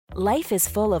Life is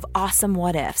full of awesome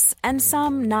what-ifs, and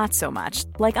some not so much,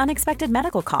 like unexpected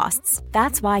medical costs.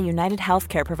 That's why United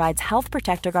Healthcare provides Health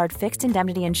Protector Guard fixed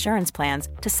indemnity insurance plans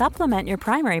to supplement your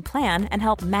primary plan and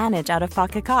help manage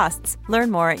out-of-pocket costs.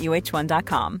 Learn more at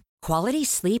uh1.com. Quality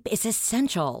sleep is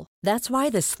essential. That's why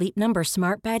the Sleep Number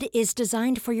Smart Bed is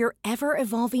designed for your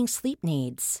ever-evolving sleep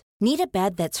needs. Need a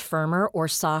bed that's firmer or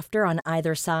softer on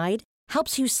either side?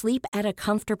 Helps you sleep at a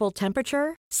comfortable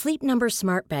temperature? Sleep Number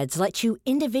Smart Beds let you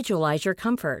individualize your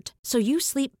comfort, so you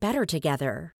sleep better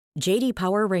together. J.D.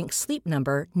 Power ranks Sleep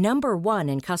Number number 1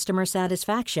 in customer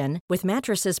satisfaction with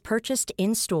mattresses purchased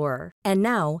in-store. And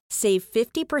now, save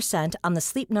 50% on the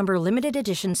Sleep Number Limited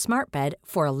Edition Smart Bed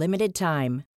for a limited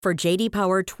time. For J.D.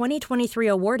 Power 2023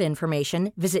 award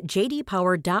information, visit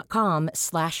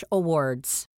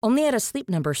jdpower.com/awards. Only at a Sleep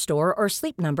Number store or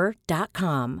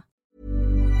sleepnumber.com.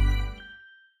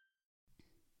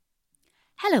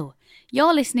 Hello,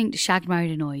 you're listening to Shagged,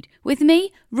 Married, Annoyed with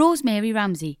me, Rosemary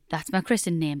Ramsey. That's my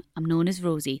christened name. I'm known as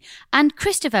Rosie. And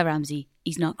Christopher Ramsey.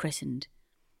 He's not christened.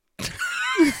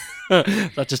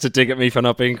 That's just a dig at me for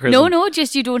not being christened. No,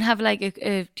 just you don't have like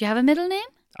a... do you have a middle name?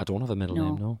 I don't have a middle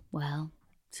name, no. Well,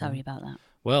 sorry about that.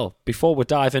 Well, before we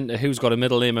dive into who's got a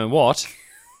middle name and what,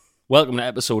 welcome to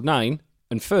episode 9.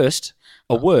 And first,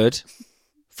 a word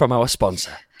from our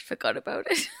sponsor. I forgot about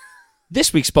it.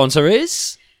 This week's sponsor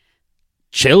is...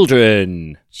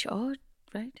 Children. Sure,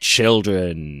 right.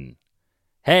 Children.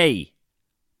 Hey,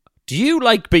 do you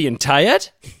like being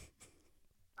tired?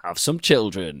 Have some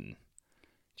children.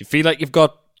 Do you feel like you've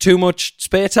got too much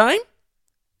spare time?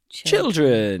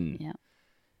 Children. Yeah.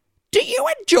 Do you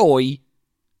enjoy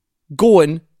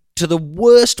going to the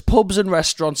worst pubs and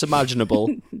restaurants imaginable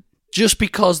just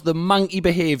because the manky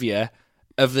behaviour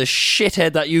of the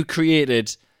shithead that you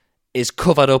created is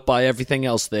covered up by everything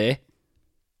else there?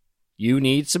 You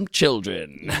need some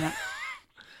children. Yeah.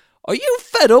 Are you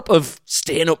fed up of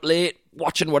staying up late,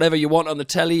 watching whatever you want on the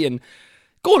telly and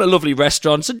going to lovely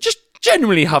restaurants and just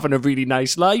generally having a really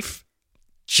nice life?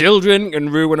 Children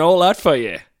can ruin all that for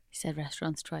you. You said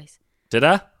restaurants twice. Did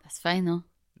I? That's fine though.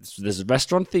 There's a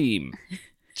restaurant theme.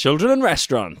 Children and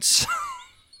restaurants.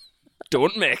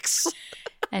 Don't mix.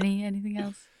 Anything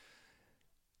else?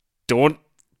 Don't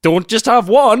just have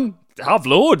one. Have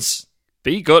loads.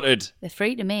 Be gutted. They're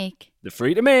free to make. They're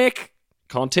free to make.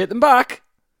 Can't take them back.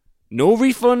 No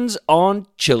refunds on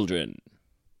children.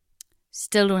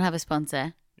 Still don't have a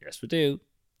sponsor. Yes, we do.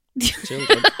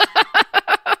 Children.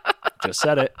 Just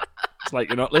said it. It's like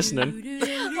you're not listening.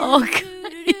 Oh,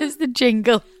 God. Here's the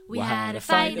jingle. We had a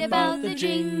fight about the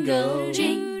jingle.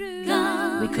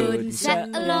 We couldn't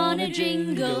settle on a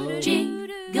jingle.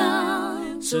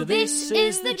 So this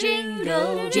is the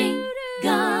jingle.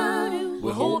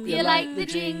 We hope you like the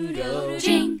jingle.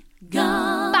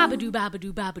 Babadoo,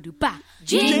 babadoo, babadoo, ba.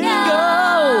 Jingle!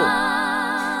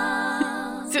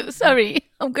 So, sorry,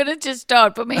 I'm going to just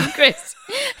start, but me and Chris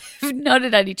have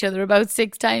nodded at each other about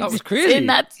 6 times. That was crazy. And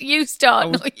that's you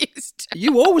start, not you start.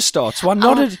 You always start, so I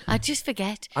nodded. I just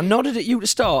forget. I nodded at you to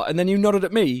start, and then you nodded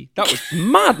at me. That was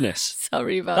madness.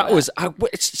 Sorry about that. That was...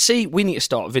 see, we need to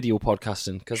start video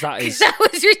podcasting, because that is... That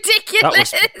was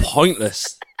ridiculous. That was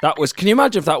pointless. That was... Can you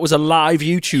imagine if that was a live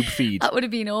YouTube feed? That would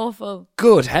have been awful.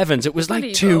 Good heavens, it was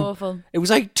like Awful. It was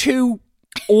like 2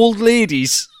 old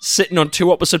ladies sitting on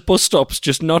 2 opposite bus stops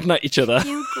just nodding at each other.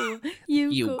 You go.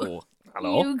 You go.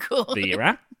 Hello. You go.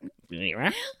 Vera.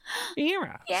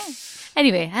 Yeah.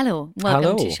 Anyway, hello.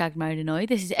 Welcome to Shagged, Married, Annoyed.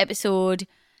 This is episode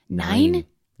 9.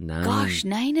 9. Gosh,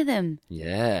 9 of them.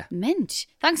 Yeah. Mint.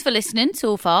 Thanks for listening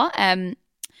so far.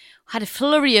 Had a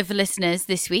flurry of listeners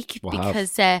this week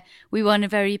because we won a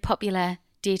very popular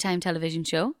daytime television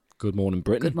show. Good Morning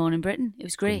Britain. Good Morning Britain. It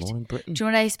was great. Good Morning Britain. Do you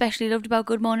know what I especially loved about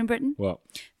Good Morning Britain? What?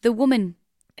 The woman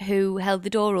who held the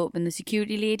door open, the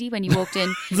security lady, when you walked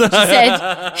in, she said...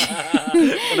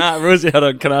 Rosie, hold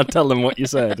on, can I tell them what you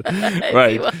said?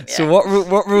 Right. Want, yeah. So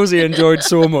what Rosie enjoyed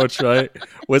so much, right,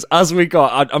 was as we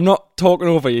got... I'm not talking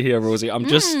over you here, Rosie. I'm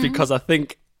just because I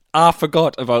think I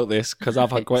forgot about this because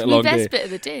I've had quite a long day. Best bit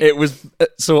of the day. It was...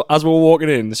 So as we were walking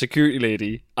in, the security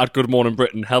lady at Good Morning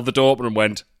Britain held the door open and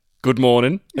went, "Good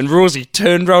morning." And Rosie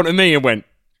turned round to me and went,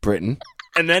 "Britain."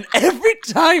 And then every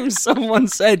time someone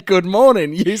said good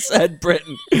morning, you said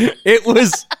Britain. It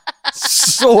was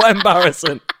so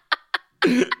embarrassing.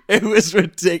 It was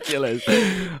ridiculous.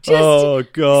 Oh,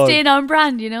 God. Staying on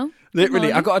brand, you know?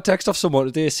 Literally, I got a text off someone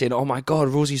today saying, "Oh my God,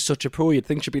 Rosie's such a pro. You'd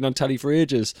think she'd been on telly for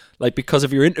ages, like because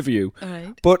of your interview." All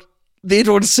right. But they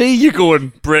don't see you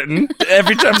going Britain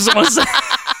every time someone says...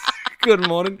 Good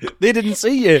morning. They didn't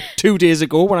see you 2 days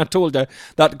ago when I told her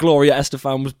that Gloria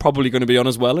Estefan was probably going to be on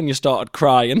as well, and you started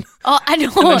crying. Oh, I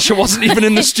know. And then she wasn't even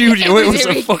in the studio. It was a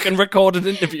really- fucking recorded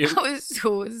interview. That was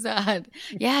so sad.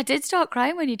 Yeah, I did start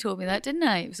crying when you told me that, didn't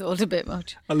I? It was all a bit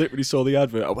much. I literally saw the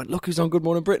advert. I went, look who's on Good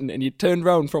Morning Britain. And you turned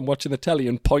round from watching the telly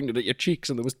and pointed at your cheeks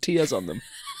and there was tears on them.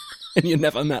 And you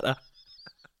never met her.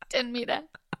 Didn't meet her.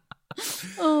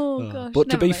 Oh, gosh. But to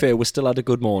never be mind. fair, we still had a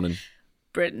good morning.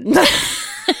 Britain.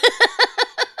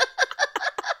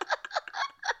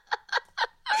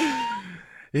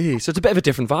 Yeah, so it's a bit of a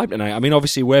different vibe tonight. I mean,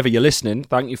 obviously, wherever you're listening,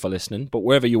 thank you for listening. But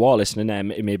wherever you are listening,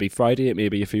 it may be Friday, it may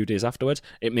be a few days afterwards,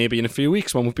 it may be in a few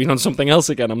weeks when we've been on something else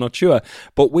again, I'm not sure.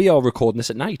 But we are recording this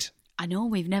at night. I know,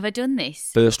 we've never done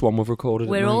this. First one we've recorded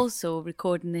We're at night. also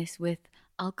recording this with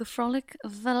alcoholic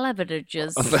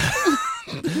beverages.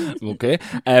 Okay.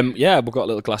 Yeah, we've got a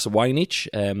little glass of wine each.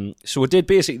 So we did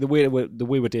basically the way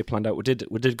we day planned out. We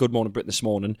did Good Morning Britain this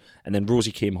morning, and then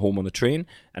Rosie came home on the train,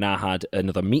 and I had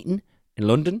another meeting in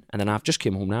London, and then I've just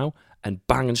came home now and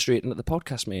banging straight into the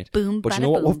podcast, mate. Boom, But you bada know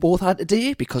what boom. we've both had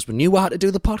today, because we knew we had to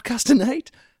do the podcast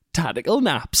tonight? Tactical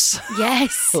naps.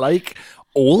 Yes. Like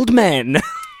old men.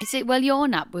 Is it, well, your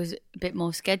nap was a bit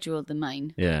more scheduled than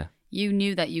mine. Yeah. You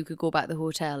knew that you could go back to the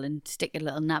hotel and stick a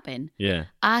little nap in. Yeah.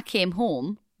 I came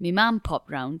home, my mum popped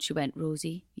round, she went,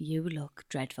 Rosie, you look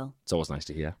dreadful. It's always nice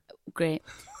to hear. Great.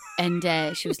 And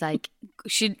she was like,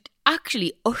 she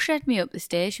actually ushered me up the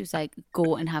stairs. She was like,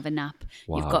 go and have a nap.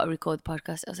 Wow. You've got to record the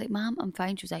podcast. I was like, Mum, I'm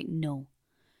fine. She was like, no.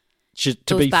 To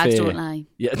Those be bags fair, don't lie.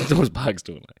 Yeah, those bags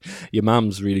don't lie. Your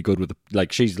mum's really good with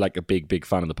she's like a big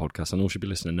fan of the podcast. I know she'll be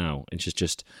listening now, and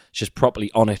she's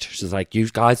properly on it. She's like, you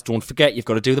guys don't forget, you've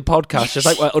got to do the podcast. She's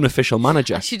like our unofficial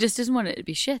manager. She just doesn't want it to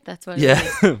be shit. That's why. Yeah.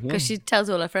 Because she tells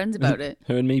all her friends about it.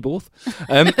 Her and me both.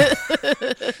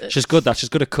 She's good at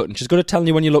at cutting. She's good at telling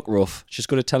you when you look rough. She's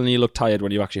good at telling you look tired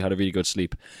when you actually had a really good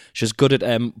sleep. She's good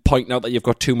at pointing out that you've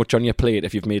got too much on your plate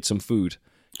if you've made some food.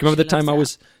 Do you remember the time I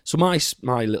was... So my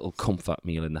little comfort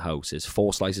meal in the house is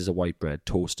 4 slices of white bread,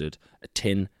 toasted, a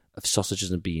tin of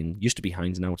sausages and beans. Used to be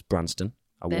Heinz, now it's Branston.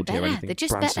 I They're won't hear better. anything. They're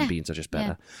just Branston better. beans are just Yeah.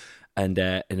 better. And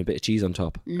a bit of cheese on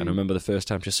top. And I remember the first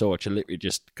time she saw it, she literally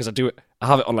just... Because I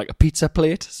have it on like a pizza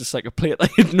plate. It's just like a plate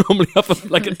that you'd normally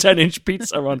have like a 10-inch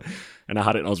pizza on. And I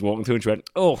had it and I was walking through and she went,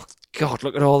 oh, God,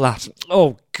 look at all that.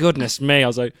 Oh, goodness me. I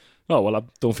was like, oh, well, I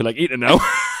don't feel like eating now.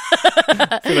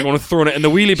 I feel like I want to throw it in the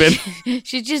wheelie bin.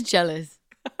 She's just jealous.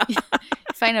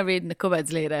 Find her reading the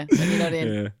cupboards later when you're not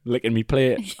in. Yeah, licking me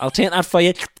plate. I'll take that for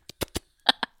you.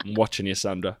 I'm watching you,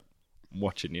 Sandra. I'm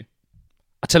watching you.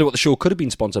 I tell you what the show could have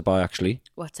been sponsored by, actually.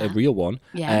 What's A that? real one.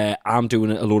 Yeah. I'm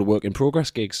doing a load of work in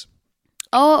progress gigs.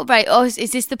 Oh, right. Oh, is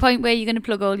this the point where you're going to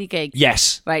plug all your gigs?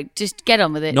 Yes. Right, just get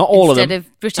on with it. Not all of them. Instead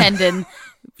of pretending.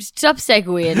 Stop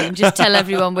segueing and just tell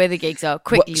everyone where the gigs are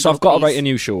quickly. So though, I've got to please. write a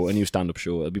new show, a new stand-up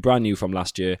show. It'll be brand new from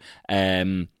last year.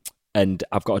 And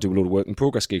I've got to do a load of work in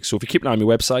progress gigs. So if you keep an eye on my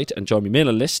website and join my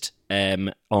mailing list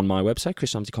on my website,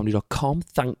 chrisramseycomedy.com,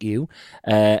 thank you,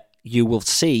 you will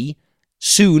see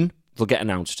soon they'll get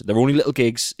announced. They're only little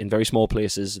gigs in very small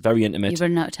places, very intimate. You're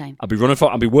running out of time.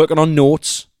 I'll be working on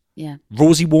notes. Yeah,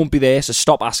 Rosie won't be there, so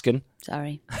stop asking.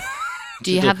 sorry.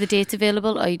 Do you have the dates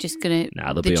available, or are you just going to...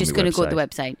 Nah, they'll they're be on just my going to go to the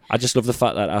website. website? I just love the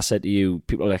fact that I said to you,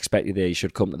 people will expect you there, you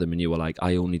should come to them, and you were like,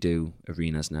 I only do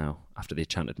arenas now, after they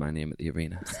chanted my name at the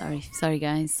arena. Sorry,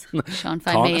 guys. Sean,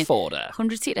 find Can't me afford it.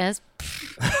 100 seaters.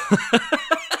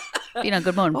 You know,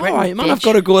 Good Morning All Britain. right, man, bitch. I've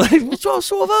got to go there.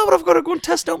 So have I, but I've got to go and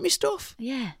test out my stuff.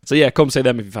 Yeah. So yeah, come see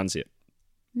them if you fancy it.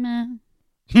 Meh.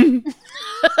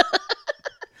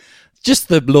 Just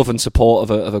the love and support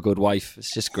of a good wife.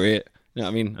 It's just great. You know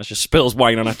what I mean? She just spills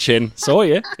wine on her chin. So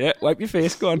yeah, wipe your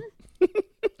face, go on.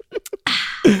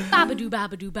 Babadoo,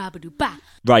 babadoo, babadoo, ba.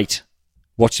 Right,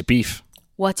 what's your beef?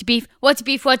 What's your beef? What's your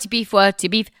beef? What's your beef? What's your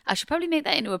beef? I should probably make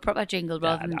that into a proper jingle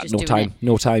rather than just no doing time, it.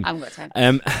 no time. I haven't got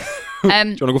time. Do you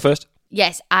want to go first?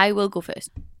 Yes, I will go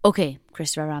first. Okay,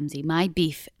 Christopher Ramsey, my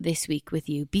beef this week with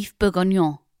you. Beef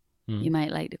bourguignon, you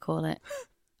might like to call it.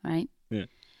 Right? Yeah.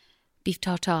 Beef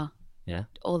tartare. Yeah,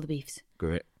 All the beefs.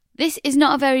 great. This is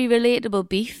not a very relatable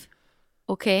beef.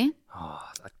 Okay?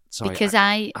 Sorry, Because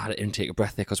I had to take a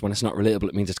breath there because when it's not relatable,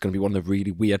 it means it's going to be one of the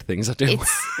really weird things I do.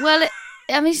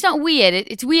 It's not weird.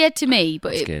 It's weird to me,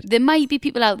 but I'm scared. there might be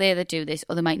people out there that do this,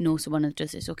 or they might know someone that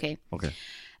does this. Okay. Okay.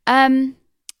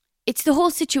 It's the whole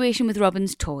situation with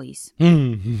Robin's toys. You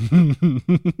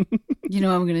know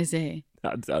what I'm going to say?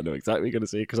 I know exactly what you're going to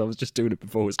say because I was just doing it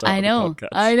before we started I know. the podcast.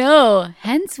 I know.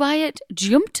 Hence why it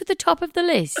jumped to the top of the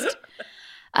list.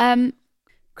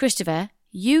 Christopher,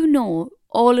 you know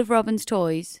all of Robin's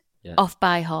toys Yeah. off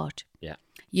by heart. Yeah.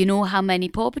 You know how many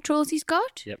Paw Patrols he's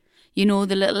got. Yep. You know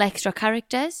the little extra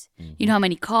characters. Mm-hmm. You know how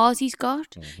many cars he's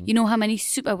got. Mm-hmm. You know how many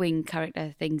Super Wing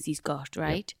character things he's got,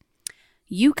 right? Yep.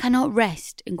 You cannot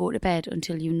rest and go to bed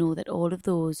until you know that all of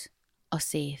those are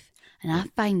safe. And I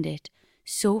find it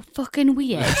so fucking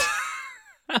weird.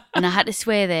 And I had to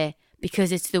swear there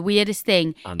because it's the weirdest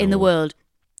thing in the world.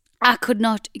 I could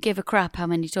not give a crap how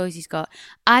many toys he's got.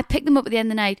 I pick them up at the end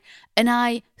of the night and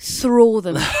I throw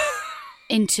them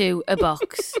into a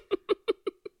box.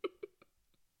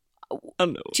 I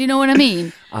know. Do you know what I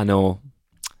mean? I know.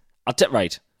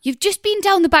 Right. You've just been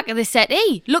down the back of the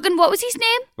settee. Looking, what was his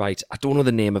name? Right. I don't know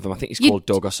the name of him. I think he's called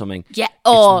Doug or something. Yeah.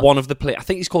 It's one of the I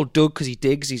think he's called Doug because he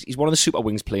digs. He's one of the Super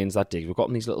Wings planes that digs. We've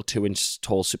got these little 2-inch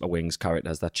tall Super Wings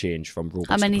characters that change from robots.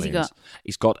 How many has he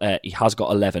got? He has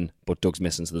got 11, but Doug's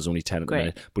missing, so there's only 10 at the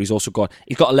minute. But he's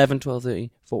got 11, 12,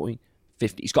 13, 14,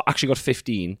 15. He's actually got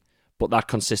 15, but that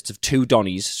consists of 2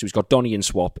 Donnies. So he's got Donnie in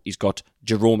swap. He's got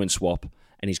Jerome in swap.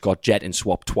 And he's got Jet in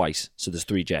swap twice, so there's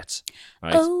 3 Jets.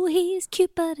 Right? Oh, he's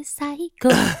cute but a psycho,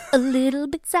 a little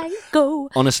bit psycho.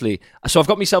 Honestly, so I've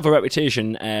got myself a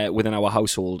reputation within our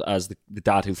household as the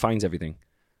dad who finds everything.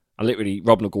 I literally,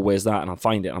 Robin will go, where's that? And I'll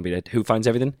find it, and I'll be like, who finds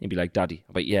everything? He'll be like, Daddy.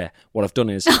 I'm like, yeah. What I've done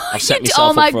is, I've set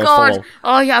myself up for a fall.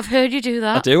 Oh, yeah, I've heard you do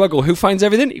that. I do. I go, who finds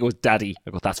everything? He goes, Daddy.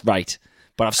 I go, that's right.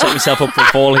 But I've set myself up for a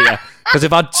fall here. Because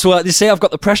they say I've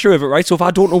got the pressure of it, right? So if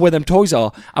I don't know where them toys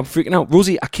are, I'm freaking out.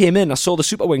 Rosie, I came in, I saw the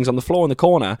Super Wings on the floor in the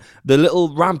corner. The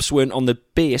little ramps weren't on the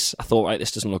base. I thought, right,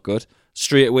 this doesn't look good.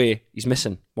 Straight away, he's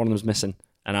missing. One of them's missing.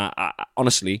 And I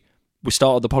honestly, we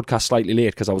started the podcast slightly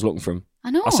late because I was looking for him.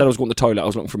 I know. I said I was going to the toilet. I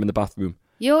was looking for him in the bathroom.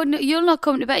 You'll not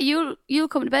come to bed. You'll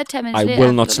come to bed 10 minutes later. I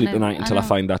will not sleep tonight until I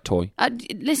find that toy.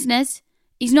 Listeners,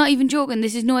 he's not even joking.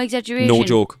 This is no exaggeration. No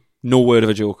joke. No word of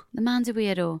a joke. The man's a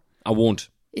weirdo. I won't.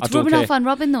 It's rubbing off on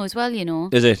Robin though as well, you know.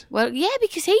 Is it? Well, yeah,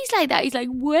 because he's like that. He's like,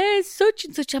 where's such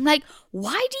and such? I'm like,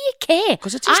 why do you care?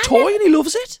 Because it's his toy and he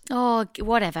loves it. Oh,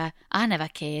 whatever. I never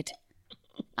cared.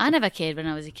 When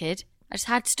I was a kid. I just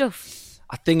had stuff.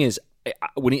 The thing is,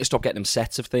 we need to stop getting them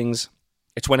sets of things.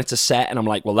 It's when it's a set and I'm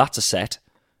like, well, that's a set.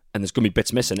 And there's going to be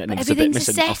bits missing. And if it's a bit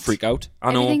missing, I'll freak out.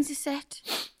 I know. Everything's a set.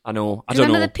 I know. I don't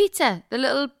know. Remember the pizza? The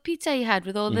little pizza you had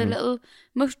with all the little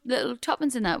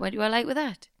toppings in that? What do I like with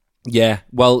that? Yeah,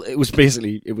 well, it was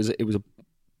basically it was a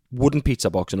wooden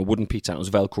pizza box and a wooden pizza, and it was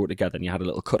Velcro together, and you had a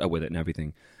little cutter with it and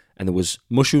everything. And there was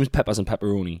mushrooms, peppers, and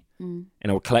pepperoni. And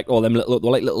I would collect all them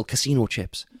little casino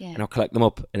chips, and I'd collect them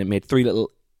up, and it made 3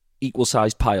 little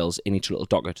equal-sized piles in each little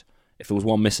docket. If there was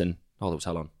one missing, there was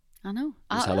hell on. I know.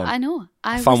 I know.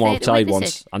 I found one outside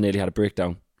once. I nearly had a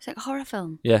breakdown. It's like a horror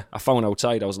film. Yeah, I found one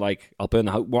outside. I was like, I'll burn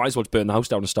the house. Might as well burn the house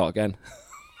down and start again.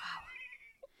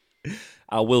 Wow.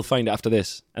 I will find it after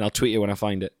this, and I'll tweet you when I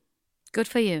find it. Good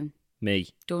for you. Me.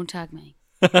 Don't tag me.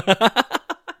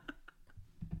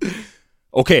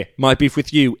 Okay, my beef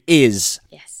with you is...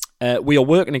 Yes. We are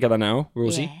working together now,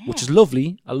 Rosie, which is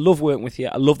lovely. I love working with you.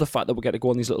 I love the fact that we get to go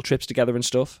on these little trips together and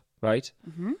stuff, right?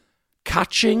 Mm-hmm.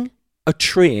 Catching a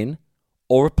train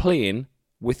or a plane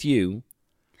with you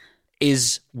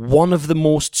is one of the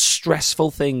most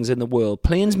stressful things in the world.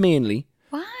 Planes mainly.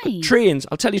 Why? Trains,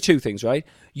 I'll tell you 2 things, right?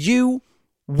 You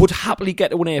would happily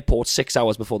get to an airport 6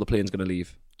 hours before the plane's going to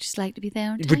leave. Just like to be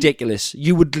there on time. Ridiculous.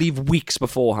 You would leave weeks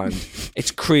beforehand. It's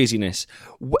craziness.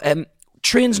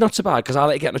 Train's not so bad because I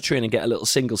like to get on a train and get a little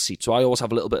single seat, so I always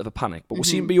have a little bit of a panic. But we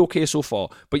seem to be okay so far.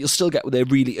 But you'll still get there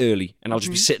really early, and I'll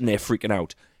just be sitting there freaking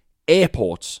out.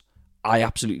 Airports, I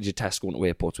absolutely detest going to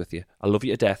airports with you. I love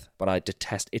you to death, but I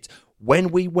detest it. When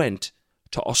we went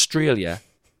to Australia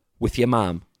with your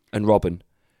mum and Robin,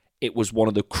 it was one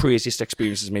of the craziest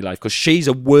experiences in my life because she's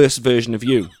a worse version of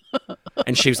you.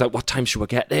 And she was like, what time should we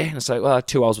get there? And it's like, well,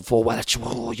 2 hours before. Well,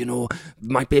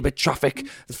 might be a bit of traffic.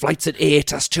 The flight's at 8.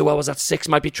 That's 2 hours. That's 6.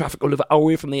 Might be traffic. We'll live an hour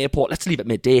away from the airport. Let's leave at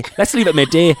midday.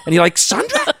 And you're like,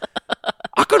 Sandra,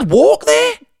 I could walk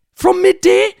there from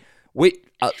midday.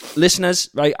 Listeners,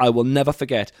 right, I will never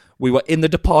forget. We were in the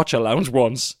departure lounge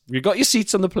once. You got your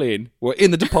seats on the plane. We're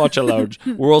in the departure lounge.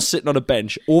 We're all sitting on a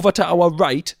bench. Over to our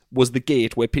right was the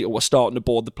gate where people were starting to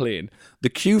board the plane. The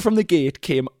queue from the gate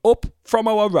came up from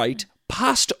our right,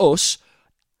 past us,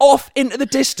 off into the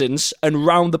distance, and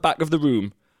round the back of the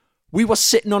room. We were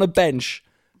sitting on a bench.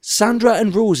 Sandra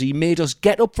and Rosie made us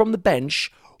get up from the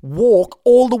bench, walk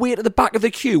all the way to the back of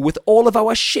the queue with all of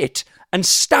our shit, and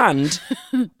stand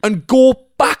and go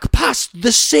back past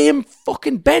the same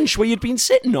fucking bench where you'd been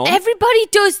sitting on. Everybody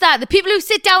does that. The people who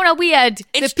sit down are weird.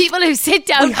 The people who sit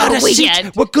down are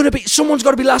weird. Someone's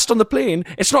got to be last on the plane.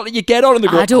 It's not like you get on and they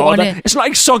go, I don't want it. It's not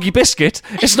like Soggy Biscuit.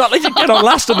 It's not like you get on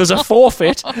last and there's a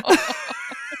forfeit.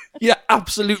 You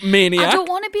absolute maniac. I don't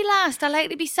want to be last. I like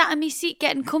to be sat in my seat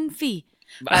getting comfy.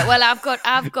 Right, well, I've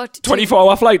got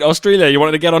 24-hour flight, Australia. You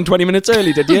wanted to get on 20 minutes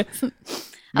early, did you?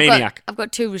 Maniac. I've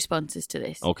got 2 responses to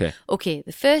this. Okay. Okay,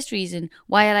 the first reason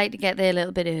why I like to get there a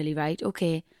little bit early, right?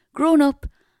 Okay, grown up,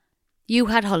 you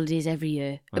had holidays every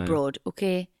year abroad,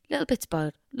 okay? Little bit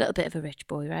spoiled, little bit of a rich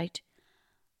boy, right?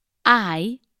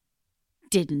 I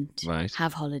didn't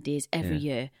have holidays every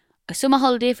year. A summer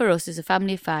holiday for us as a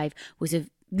family of 5 was a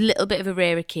little bit of a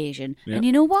rare occasion. Yeah. And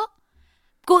you know what?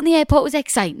 Going to the airport was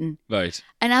exciting. Right.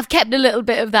 And I've kept a little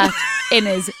bit of that in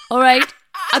us, all right?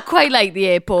 I quite like the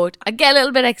airport. I get a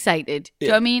little bit excited. Do you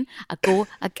know what I mean?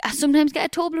 I sometimes get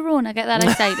a Toblerone. I get that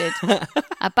excited.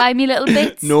 I buy me little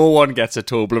bits. No one gets a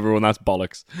Toblerone, that's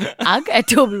bollocks. I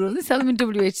get a Toblerone. They sell them in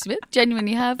WH Smith.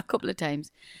 Genuinely have a couple of times.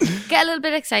 Get a little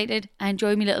bit excited. I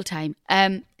enjoy my little time.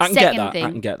 I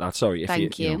can get that. Sorry.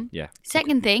 Thank you. Yeah.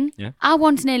 Second thing, Yeah. I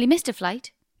once nearly missed a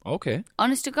flight. Okay.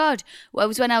 Honest to God. Well, it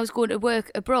was when I was going to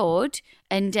work abroad,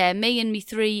 and me and me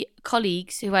 3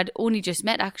 colleagues who I'd only just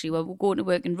met, actually, were going to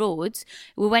work in Rhodes.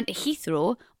 We went to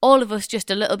Heathrow, all of us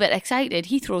just a little bit excited.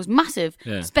 Heathrow's massive.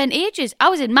 Yeah. Spent ages. I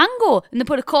was in Mango, and they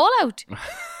put a call out.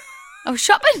 I was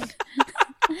shopping.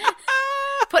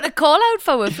 Put a call out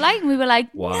for our flight, and we were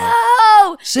like, Wow.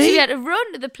 no! See? So we had to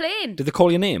run to the plane. Did they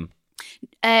call your name?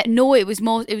 No, it was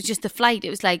just the flight.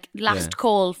 It was like last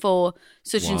call for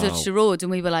such and Wow. such to Rhodes,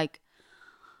 and we were like,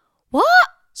 what?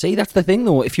 See, that's the thing,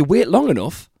 though. If you wait long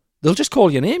enough, they'll just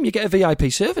call your name. You get a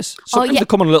VIP service. Sometimes they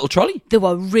come on a little trolley. They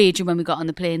were raging when we got on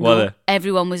the plane. Were though. they?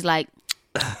 Everyone was like,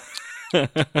 it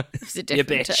was a You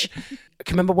different bitch. time. Can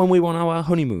you remember when we went on our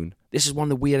honeymoon? This is one of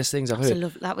the weirdest things I've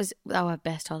heard. That was our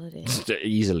best holiday.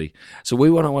 Easily. So we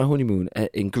went on our honeymoon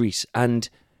in Greece, and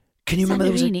can you remember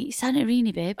there was a...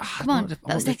 Santorini, babe. Come on.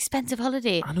 That was an expensive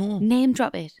holiday. I know. Name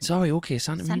drop it. Sorry, okay,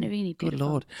 Santorini. Santorini, Good beautiful.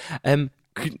 Lord.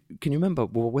 Can you remember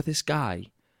we were with this guy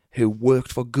who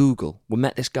worked for Google? We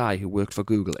met this guy who worked for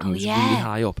Google, and he was really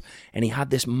high up, and he had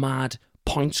this mad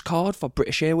points card for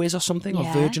British Airways or something, or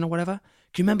Virgin or whatever.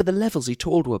 Can you remember the levels he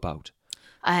told you about?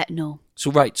 No.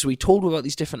 So he told you about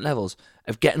these different levels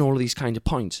of getting all of these kind of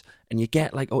points, and you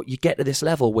get to this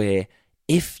level where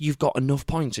if you've got enough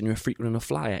points and you're a frequent enough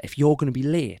flyer, if you're going to be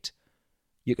late,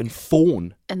 you can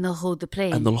phone And they'll hold the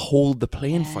plane. and they'll hold the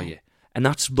plane for you. And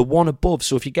that's the one above.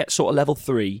 So if you get sort of level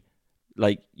 3,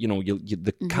 like, you know,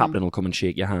 the captain will come and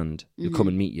shake your hand. He'll come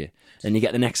and meet you. And you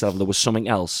get the next level, there was something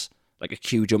else, like a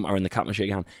queue jumper, and the captain will shake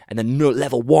your hand. And then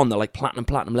level 1, the like platinum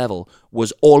level,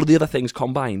 was all of the other things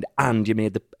combined, and you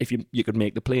made you could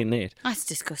make the plane late. That's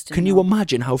disgusting. Can you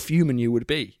imagine how fuming you would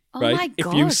be? Oh right? my If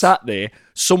you God. sat there,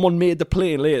 someone made the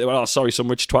plane late. They went, oh, sorry, some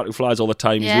rich twat who flies all the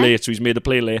time. He's late, so he's made the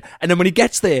plane late. And then when he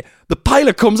gets there, the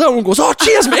pilot comes out and goes, oh,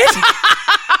 cheers, mate.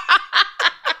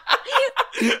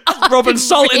 Rubbing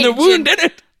salt in the wound,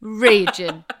 innit?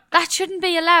 Raging. That shouldn't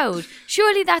be allowed.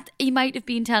 Surely that he might have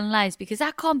been telling lies, because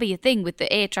that can't be a thing with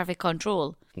the air traffic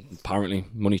control. Apparently,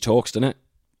 money talks, doesn't it?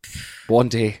 One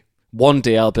day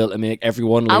I'll be able to make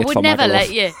everyone late I for would never Magaluf.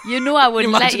 let you. You know I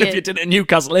wouldn't let Imagine you. if you did it at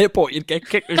Newcastle Airport, you'd get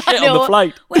kicked to shit I on the know.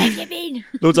 flight. Where have you been?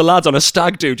 Loads of lads on a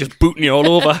stag do just booting you all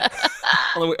over.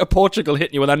 On the way to Portugal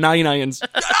hitting you with their 9 irons.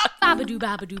 Babadoo,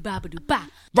 babadoo, babadoo, ba.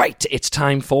 Right, it's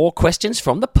time for questions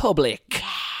from the public.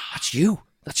 That's you.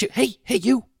 Hey,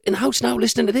 you in the house now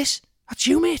listening to this. That's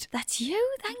you, mate. That's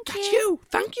you. Thank you. That's you.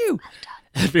 Thank you.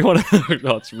 If you want to,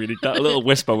 that little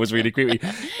whisper was really creepy.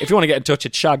 If you want to get in touch,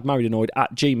 it's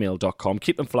shagmarriedannoyed@gmail.com.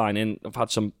 Keep them flying in. I've had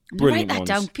some brilliant Write that ones.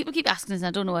 down. People keep asking us, and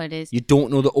I don't know what it is. You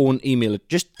don't know the own email.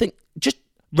 Just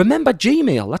remember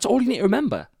Gmail. That's all you need to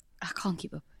remember. I can't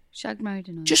keep up. Shag married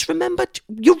and Just remember,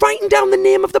 you're writing down the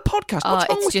name of the podcast. What's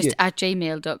wrong it's with just you? at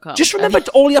gmail.com. Just remember,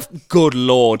 good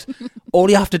Lord. All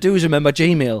you have to do is remember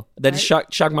Gmail. Then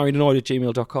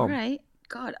shagmarriedannoyed@gmail.com. Right.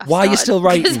 God. Why are you still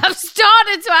writing? Because I've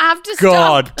started, so I have to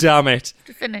God stop damn it.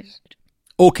 to finish.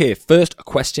 Okay, first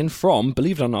question from,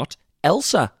 believe it or not,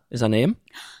 Elsa is her name.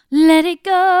 Let it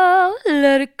go.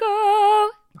 Let it go.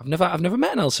 I've never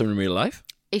met an Elsa in real life.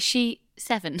 Is she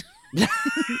 7?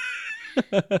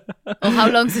 Or how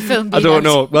long's the film been? I don't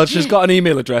know. Well, she's got an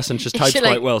email address and she's typed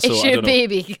quite well, so is she I a don't know.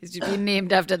 baby? Because she's been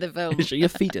named after the film. Is she a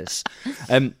fetus?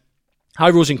 Hi,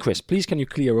 Rosie and Chris. Please can you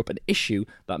clear up an issue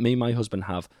that me and my husband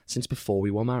have since before we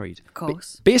were married? Of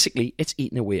course. Basically, it's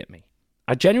eating away at me.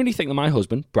 I genuinely think that my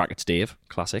husband, brackets Dave,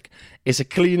 classic, is a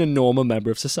clean and normal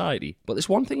member of society. But this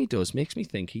one thing he does makes me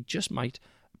think he just might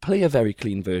play a very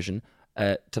clean version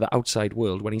to the outside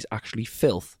world when he's actually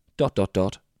filth, ...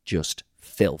 just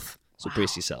filth. So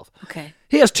brace yourself. Okay.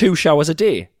 He has 2 showers a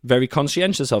day. Very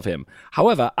conscientious of him.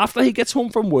 However, after he gets home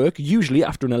from work, usually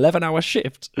after an 11-hour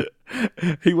shift,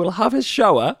 he will have his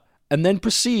shower and then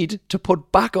proceed to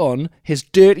put back on his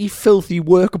dirty, filthy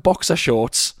work boxer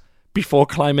shorts before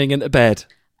climbing into bed.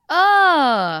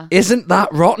 Oh, Isn't that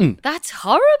rotten? that's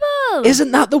horrible.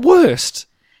 Isn't that the worst?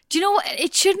 Do you know what?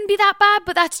 It shouldn't be that bad,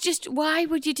 but that's just, why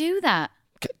would you do that?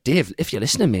 Dave, if you're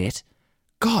listening, mate,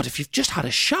 God, if you've just had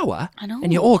a shower I know.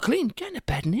 and you're all clean, get into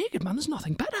bed naked, man. There's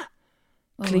nothing better.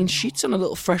 Clean sheets and a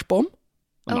little fresh bum.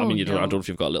 I mean, I don't know if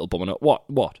you've got a little bum or not.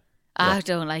 What? I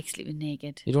don't like sleeping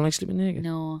naked. You don't like sleeping naked?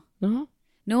 No. No?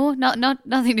 No,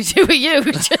 nothing to do with you.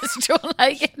 Just don't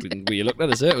like it. Well, you looked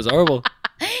at us, it was horrible.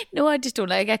 No, I just don't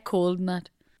like it. I get cold and that.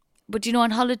 But you know,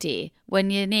 on holiday, when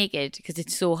you're naked, because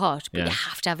it's so hot, but Yeah. you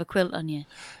have to have a quilt on you.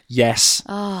 Yes.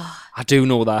 Oh, I do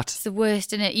know that. it's the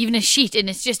worst, isn't it? Even a sheet, and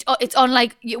it's just, it's on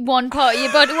like one part of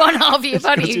your body, one half of your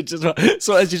body.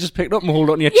 So as you just picked up and hold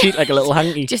it on your cheek like a little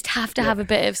hanky. Just have to have a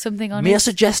bit of something on May I it.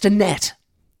 suggest a net?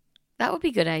 That would be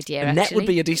a good idea, A actually. net would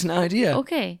be a decent idea.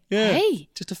 Okay. Yeah. Hey,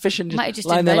 Just a fishing, might have just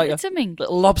lying there like a invented something.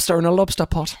 little lobster in a lobster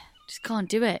pot. Just can't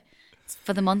do it. It's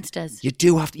for the monsters. You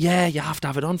do have to, you have to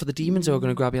have it on for the demons who are going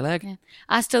to grab your leg. Yeah.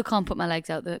 I still can't put my legs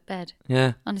out the bed.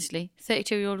 Yeah. Honestly,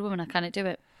 32-year-old woman, I cannot do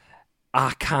it.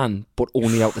 I can, but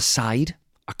only out the side.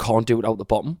 I can't do it out the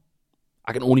bottom.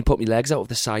 I can only put my legs out of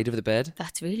the side of the bed.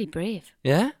 That's really brave.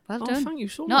 Yeah? Well Oh, done. thank you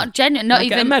so much. Not genuine, not Can I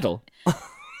even get a medal?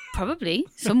 Probably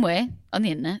somewhere on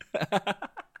the internet.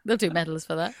 They'll do medals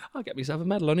for that. I'll get myself a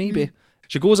medal on eBay.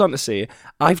 She goes on to say,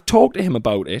 I've talked to him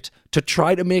about it to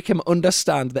try to make him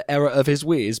understand the error of his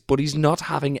ways, but he's not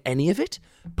having any of it.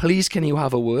 Please, can you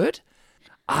have a word?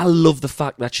 I love the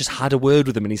fact that she's had a word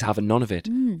with him and he's having none of it.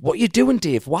 What are you doing,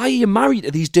 Dave? Why are you married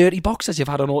to these dirty boxers you've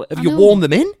had on all? Have I you know. warmed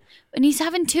them in? And he's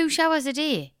having 2 showers a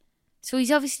day. So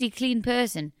he's obviously a clean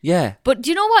person. Yeah. But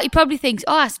do you know what? He probably thinks,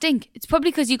 oh, I stink. It's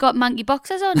probably because you got manky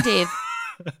boxers on, Dave.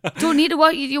 Don't need to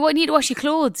wash. You need to wash your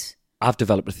clothes. I've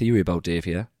developed a theory about Dave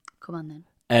here. Come on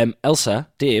then. Elsa,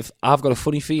 Dave, I've got a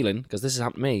funny feeling, because this has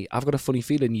happened to me, I've got a funny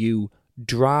feeling you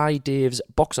dry Dave's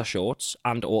boxer shorts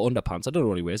and or underpants. I don't know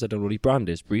what he wears. I don't know what his brand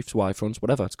is. Briefs, wide fronts,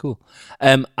 whatever. It's cool.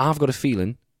 I've got a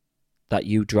feeling that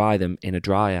you dry them in a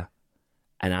dryer.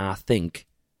 And I think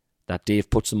that Dave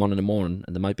puts them on in the morning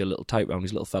and there might be a little tight round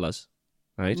his little fellas,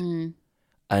 right?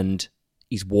 And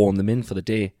he's worn them in for the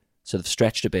day. So they've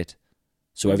stretched a bit.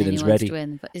 So And then he everything's wants ready. to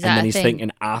win. Is And that then a he's thing?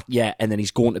 thinking, and then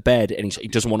he's going to bed and he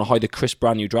doesn't want to hide the crisp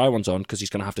brand new dry ones on because he's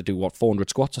going to have to do, 400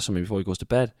 squats or something before he goes to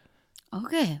bed.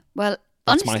 Okay. Well,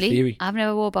 That's my honestly, theory. I've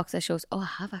never wore boxer shorts. Oh, I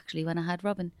have actually when I had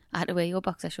Robin. I had to wear your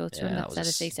boxer shorts when that I was had a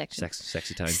a C-section.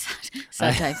 sexy time.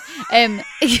 Sometimes.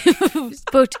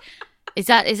 But is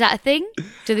that a thing?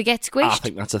 Do they get squished? I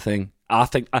think that's a thing.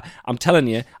 I'm telling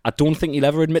you, I don't think you'll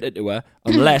ever admit it to her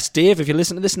unless, Dave, if you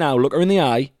listen to this now, look her in the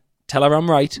eye, tell her I'm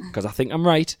right, because I think I'm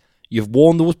right. You've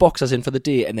worn those boxers in for the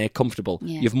day and they're comfortable.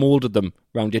 Yeah. You've moulded them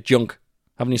round your junk,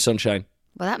 haven't you, sunshine?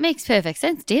 Well, that makes perfect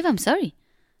sense. Dave, I'm sorry.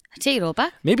 I take it all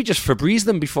back. Maybe just Febreze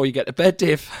them before you get to bed,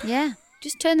 Dave. Yeah.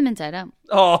 Just turn them inside out.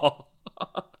 Oh,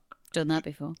 Done that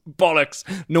before. bollocks.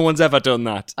 No one's ever done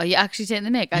that. Are you actually taking the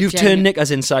mic? You've turned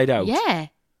knickers inside out. Yeah.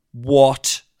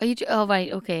 What? Are you? Oh,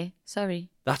 right. Okay. Sorry.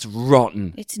 That's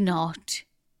rotten. It's not.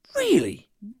 Really?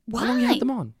 Why? How long you had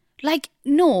them on?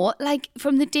 No,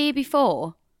 from the day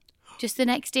before. Just the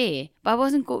next day. But I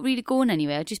wasn't really going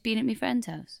anywhere. I'd just been at my friend's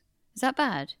house. Is that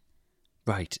bad?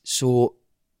 Right, so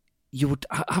you would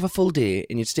have a full day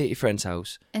and you'd stay at your friend's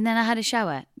house. And then I had a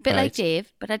shower. Bit Right. like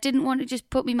Dave, but I didn't want to just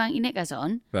put my manky knickers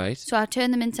on. Right. So I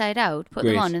turned them inside out, put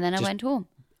Great. them on, and then I Just- went home.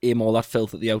 Aim all that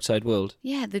filth at the outside world.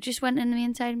 Yeah, they just went in the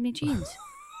inside of my jeans.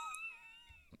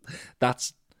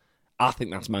 I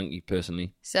think that's manky,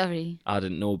 personally. Sorry. I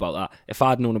didn't know about that. If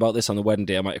I'd known about this on the wedding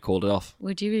day, I might have called it off.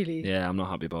 Would you really? Yeah, I'm not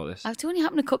happy about this. It's only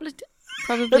happened a couple of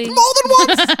probably.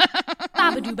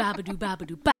 Babadoo, babadoo,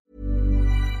 babadoo, ba-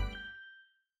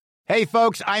 Hey,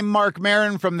 folks, I'm Mark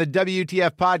Maron from the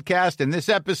WTF Podcast, and this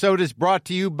episode is brought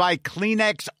to you by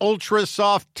Kleenex Ultra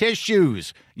Soft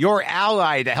Tissues, your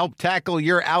ally to help tackle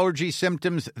your allergy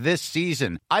symptoms this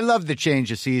season. I love the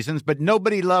change of seasons, but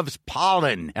nobody loves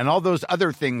pollen and all those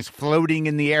other things floating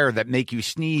in the air that make you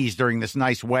sneeze during this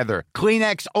nice weather.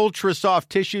 Kleenex Ultra Soft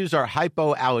Tissues are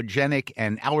hypoallergenic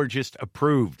and allergist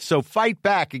approved, so fight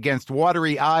back against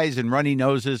watery eyes and runny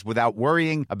noses without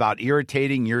worrying about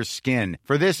irritating your skin.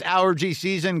 For this allergy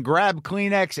season, grab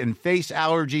Kleenex and face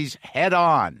allergies head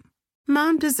on.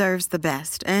 Mom deserves the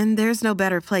best, and there's no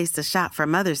better place to shop for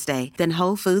Mother's Day than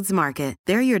Whole Foods Market.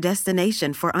 They're your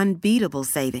destination for unbeatable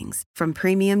savings, from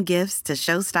premium gifts to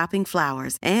show-stopping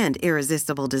flowers and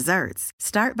irresistible desserts.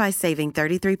 Start by saving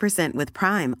 33% with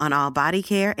Prime on all body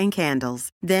care and candles.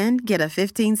 Then get a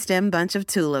 15-stem bunch of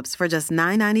tulips for just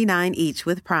 $9.99 each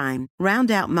with Prime. Round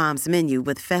out Mom's menu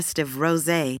with festive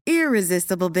rosé,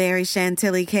 irresistible berry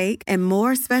chantilly cake, and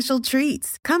more special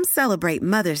treats. Come celebrate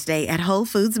Mother's Day at Whole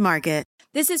Foods Market.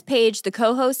 This is Paige, the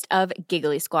co-host of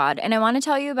Giggly Squad, and I want to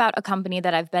tell you about a company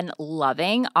that I've been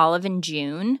loving, Olive &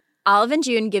 June. Olive &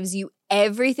 June gives you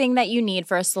everything that you need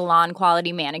for a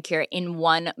salon-quality manicure in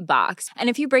one box. And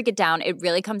if you break it down, it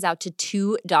really comes out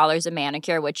to $2 a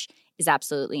manicure, which is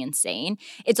absolutely insane.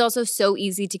 It's also so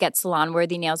easy to get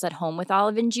salon-worthy nails at home with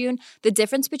Olive & June. The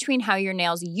difference between how your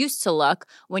nails used to look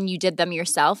when you did them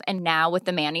yourself and now with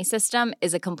the Mani system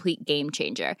is a complete game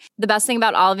changer. The best thing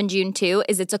about Olive & June, too,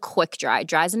 is it's a quick dry.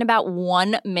 Dries in about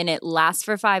 1 minute, lasts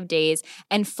for 5 days,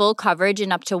 and full coverage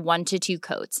in up to 1 to 2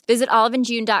 coats. Visit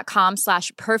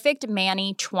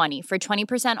oliveandjune.com/perfectmani20 for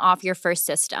 20% off your first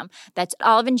system. That's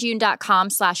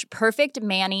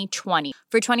oliveandjune.com/perfectmani20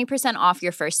 for 20% off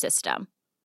your first system.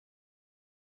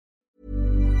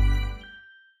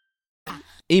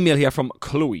 Email here from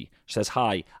Chloe. She says,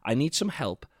 hi, I need some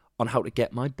help on how to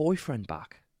get my boyfriend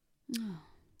back.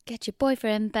 Get your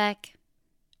boyfriend back.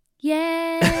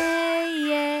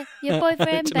 Yeah, your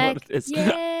boyfriend Do you know back. what it is?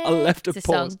 Yeah. I left a It's a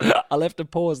pause. song. I left a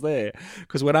pause there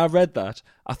because when I read that,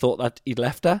 I thought that he'd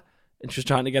left her and she was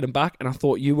trying to get him back, and I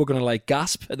thought you were going to like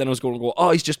gasp, and then I was going to go,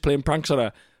 oh, he's just playing pranks on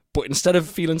her. But instead of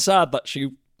feeling sad that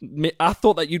I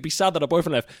thought that you'd be sad that her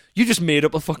boyfriend left. You just made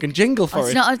up a fucking jingle for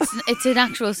it. It's an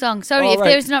actual song. Sorry, All if right.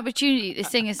 there's an opportunity to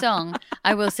sing a song,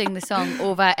 I will sing the song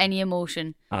over any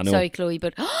emotion. I know. Sorry, Chloe,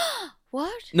 but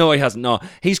what? No, he hasn't. No,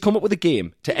 he's come up with a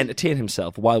game to entertain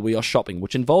himself while we are shopping,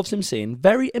 which involves him saying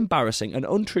very embarrassing and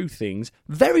untrue things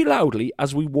very loudly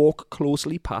as we walk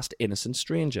closely past innocent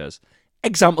strangers.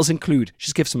 Examples include,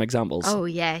 just give some examples. Oh,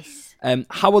 yes.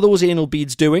 How are those anal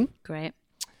beads doing? Great.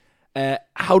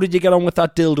 How did you get on with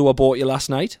that dildo I bought you last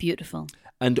night? Beautiful.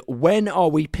 And when are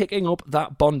we picking up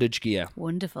that bondage gear?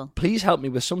 Wonderful. Please help me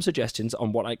with some suggestions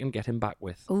on what I can get him back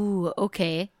with. Ooh,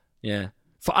 okay. Yeah.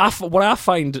 What I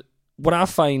find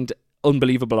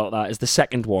unbelievable about that is the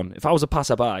second one. If I was a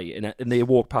passerby and they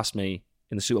walked past me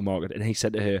in the supermarket and he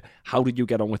said to her, how did you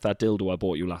get on with that dildo I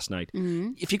bought you last night?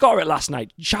 Mm-hmm. If you got her it last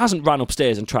night, she hasn't ran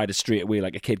upstairs and tried it straight away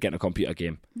like a kid getting a computer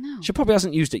game. No. She probably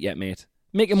hasn't used it yet, mate.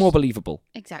 Make it more believable.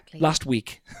 Exactly. Last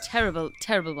week. Terrible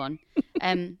one.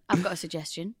 I've got a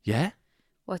suggestion. Yeah?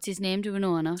 What's his name? Do we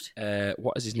know or not?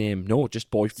 What is his name? No, just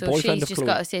So boyfriend she's of just Chloe.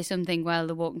 got to say something while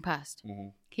they're walking past. Mm-hmm.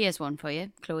 Here's one for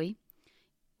you, Chloe.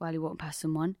 While you're walking past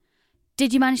someone.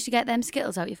 Did you manage to get them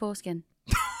Skittles out your foreskin?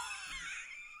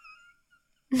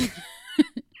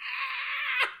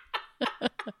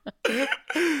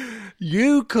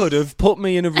 You could have put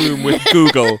me in a room with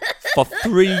Google for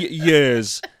 3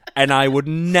 years and I would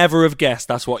never have guessed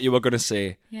that's what you were going to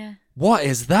say. Yeah. What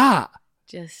is that?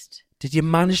 Just... Did you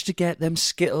manage to get them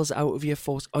Skittles out of your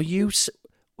foreskin? Are you...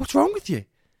 What's wrong with you?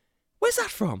 Where's that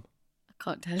from? I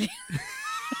can't tell you.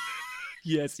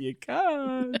 Yes, you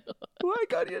can. Why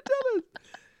can't you tell us?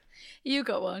 You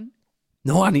got one.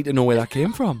 No, I need to know where that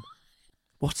came from.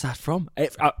 What's that from?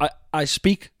 I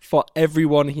speak for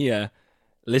everyone here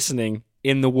listening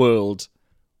in the world.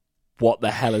 What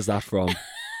the hell is that from?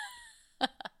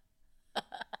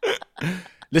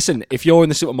 Listen, if you're in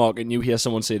the supermarket and you hear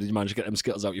someone say, did you manage to get them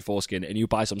Skittles out your foreskin, and you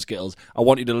buy some Skittles, I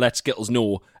want you to let Skittles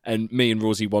know, and me and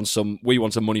Rosie want some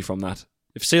money from that.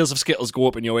 If sales of Skittles go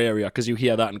up in your area because you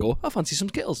hear that and go, I fancy some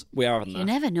Skittles, we are having that. You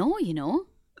never know, you know.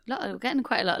 We're getting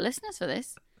quite a lot of listeners for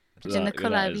this. It's in the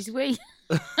colour of his wee.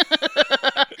 Like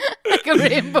a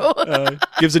rainbow.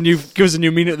 Gives a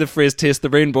new meaning to the phrase, taste the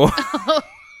rainbow.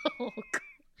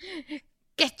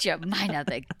 Get your mind out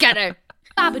the gutter.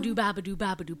 Babadoo, babadoo,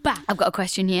 babadoo, ba. I've got a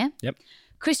question here. Yep.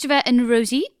 Christopher and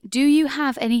Rosie, do you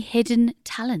have any hidden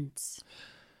talents?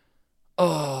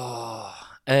 Oh.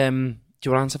 Do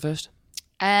you want to answer first?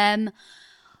 Do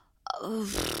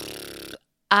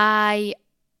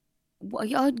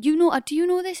you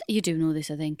know this? You do know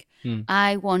this, I think.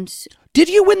 I once... Did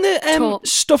you win the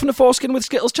Stuff in the Foreskin with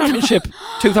Skittles Championship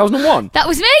 2001? That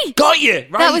was me! Got you!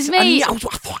 Right. That was me. I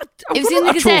thought It was in the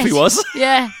that Gazette. trophy was.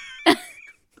 Yeah.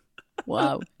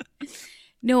 Wow.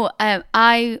 No,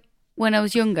 when I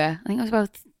was younger, I think I was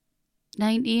about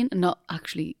 19, not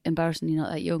actually, embarrassingly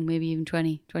not that young, maybe even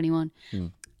 20, 21,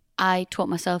 I taught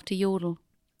myself to yodel.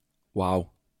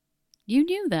 Wow. You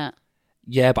knew that?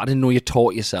 Yeah, but I didn't know you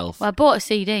taught yourself. Well, I bought a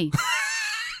CD.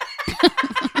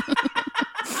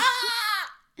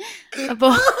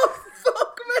 But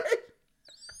Fuck me.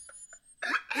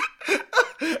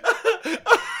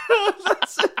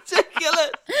 That's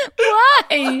ridiculous.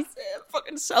 why?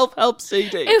 Fucking self-help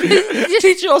CD. It was just-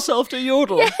 Teach yourself to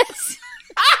yodel. Yes.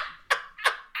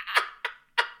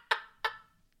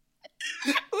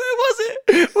 Where was it?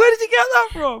 Where did you get that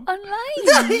from?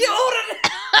 Online. You ordered it.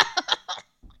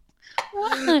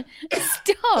 What?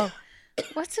 Stop.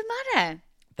 What's the matter?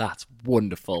 That's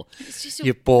wonderful. It's just a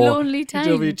You're bored. lonely time.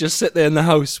 You just sit there in the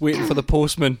house waiting for the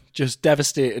postman, just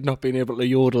devastated not being able to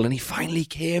yodel, and he finally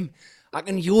came. I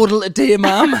can yodel today,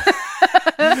 ma'am.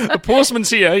 The postman's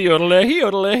here. Yodel, he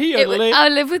yodel, he yodel. I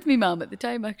lived with me mum at the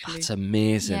time, actually. That's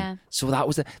amazing. Yeah. So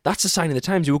that's a sign of the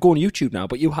times. You were going to YouTube now,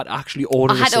 but you had to actually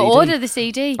order I the had CD. to order the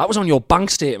CD. That was on your bank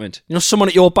statement. You know, someone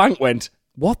at your bank went,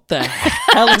 what the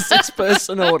hell is this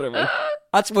person ordering?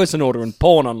 That's worse than ordering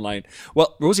porn online.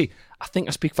 Well, Rosie, I think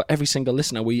I speak for every single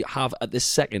listener we have at this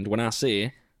second when I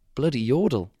say, bloody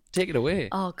yodel. Take it away.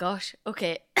 Oh, gosh.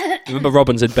 Okay. Remember,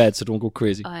 Robin's in bed, so don't go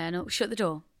crazy. I know. Shut the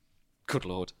door. Good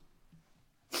Lord.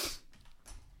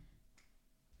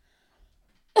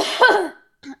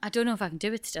 I don't know if I can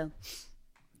do it still.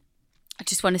 I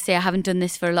just want to say I haven't done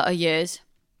this for a lot of years.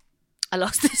 I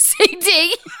lost the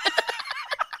CD.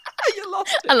 You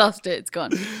lost it. I lost it. It's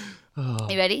gone.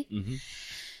 You ready? Mm-hmm.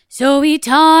 So he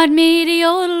taught me to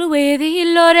yodel with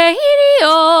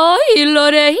he-lo-de-hee-dee-oh,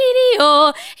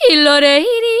 he-lo-de-hee-dee-oh,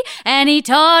 he-lo-de-hee-dee. And he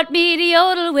taught me to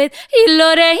yodel with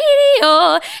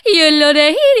he-lo-de-hee-dee-oh,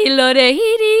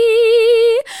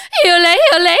 he-lo-de-hee-dee-lo-de-hee-dee.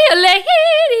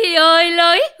 He-ole-ole-ole-hee-dee-oh,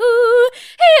 he-lo-hee-hoo,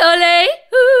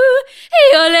 he-ole-hoo,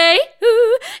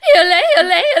 he-ole-hoo,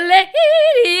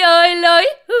 he-ole-ole-ole-hee-dee-oh,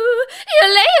 he-lo-hee-hoo,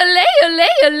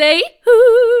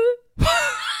 he-ole-ole-ole-ole-hoo.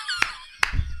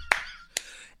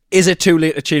 Is it too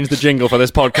late to change the jingle for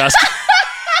this podcast?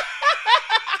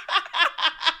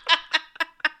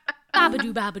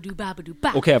 Babadoo, babadoo, babadoo,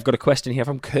 ba. Okay, I've got a question here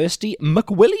from Kirsty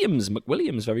McWilliams.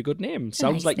 McWilliams, very good name.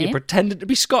 Sounds Nice like name. you pretended to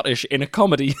be Scottish in a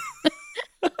comedy.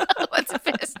 What's the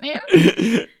first name?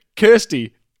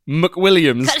 Kirsty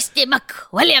McWilliams. Kirsty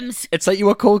McWilliams. It's like you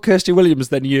were called Kirsty Williams,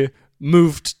 then you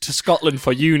moved to Scotland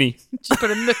for uni. Just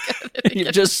put a look at it.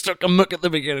 You just stuck a muck at the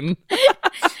beginning.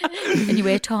 And you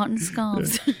wear tartan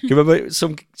scarves. You remember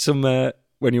some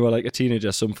when you were like a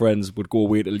teenager, some friends would go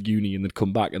away to uni and they'd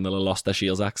come back and they'll have lost their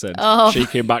Shields accent. Oh. She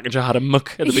came back and she had a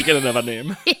muck at the beginning of her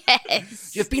name.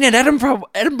 Yes. You've been in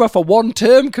Edinburgh for one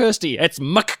term, Kirsty. It's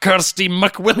Muck Kirsty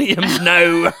McWilliams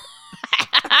now.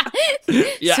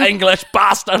 You English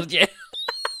bastard, you.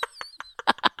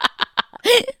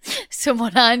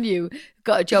 Someone I knew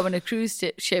got a job on a cruise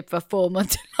ship for 4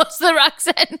 months and lost their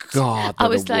accent. God, I they're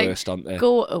was the like, worst, aren't they?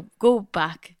 go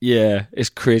back. Yeah, it's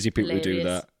crazy people who do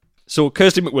Hilarious. that. So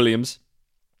Kirsty McWilliams,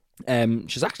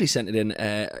 she's actually sent it in.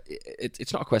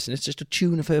 It's not a question; it's just a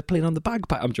tune of her playing on the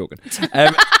bagpipe. I'm joking.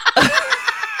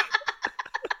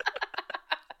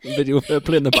 Video of her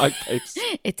playing the bagpipes.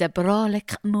 It's a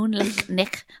brolic moonlight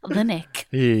nick of the neck.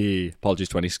 Hey, apologies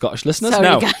to any Scottish listeners. Sorry,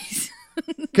 Now, guys.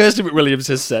 Kirsty McWilliams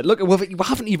has said, "Look,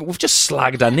 we've just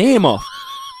slagged her name off.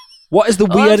 What is the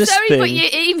Oh, I'm weirdest sorry, thing?" but you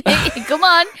email. Come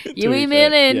on, you To be email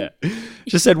fair, in. yeah.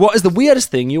 She said, "What is the weirdest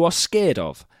thing you are scared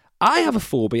of? I have a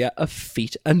phobia of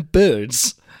feet and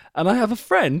birds, and I have a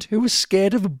friend who is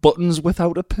scared of buttons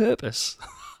without a purpose."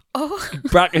 Oh,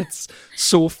 Brackets,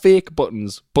 so fake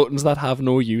buttons, buttons that have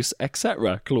no use,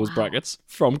 etc. Close brackets,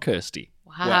 from Kirsty.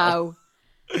 wow.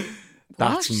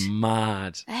 That's What?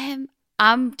 mad.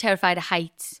 I'm terrified of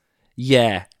heights.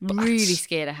 Yeah. but Really that's-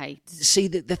 scared of heights. See,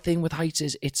 the thing with heights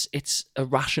is it's a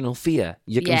rational fear.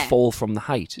 You can Yeah. fall from the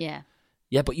height. Yeah.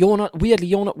 Yeah, but you're not,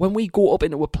 when we go up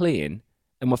into a plane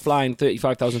and we're flying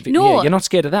 35,000 feet in the No, air, you're not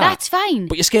scared of that. That's fine.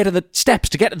 But you're scared of the steps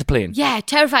to get to the plane. Yeah,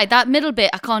 terrified. That middle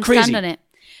bit, I can't Crazy. stand on it.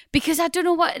 Because I don't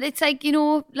know what, it's like,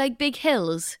 like big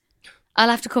hills. I'll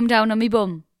have to come down on my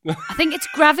bum. I think it's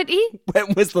gravity.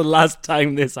 When was the last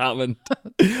time this happened?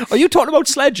 Are you talking about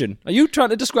sledging? Are you trying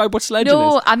to describe what sledging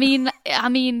No, is? I mean,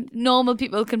 normal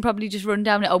people can probably just run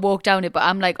down it or walk down it, but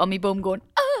I'm like on my bum going,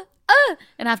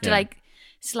 and I have to Yeah. like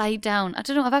slide down. I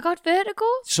don't know, have I got vertigo?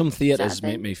 Some Is theatres that a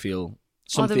make thing? me feel...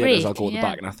 Some the theatres rake, I'll go at the yeah.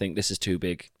 back and I think this is too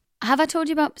big. Have I told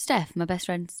you about Steph, my best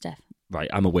friend Steph? Right,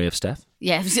 I'm aware of Steph.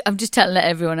 Yeah, I'm just telling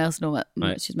everyone else know that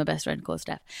Right. she's my best friend called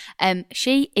Steph.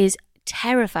 She is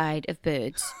terrified of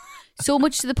birds. So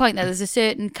much to the point that there's a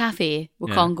certain cafe we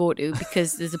Yeah. can't go to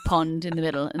because there's a pond in the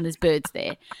middle and there's birds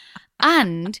there.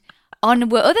 And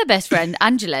on our other best friend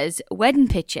Angela's wedding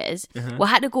pictures, we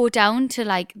had to go down to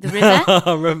like the river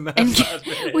I remember. and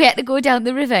we had to go down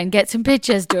the river and get some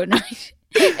pictures done. Right?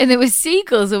 And there was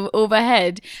seagulls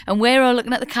overhead, and we're all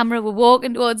looking at the camera. We're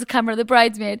walking towards the camera, the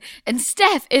bridesmaid, and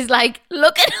Steph is like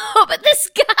looking up at the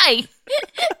sky,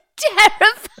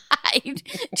 terrified,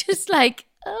 just like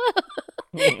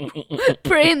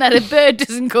praying that a bird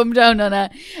doesn't come down on her.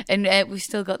 And we've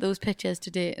still got those pictures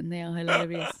to date, and they are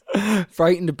hilarious.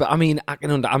 Frightened, but I mean,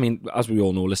 as we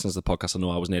all know, listeners to the podcast, I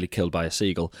know I was nearly killed by a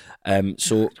seagull. Birds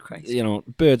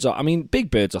are. I mean, big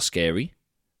birds are scary.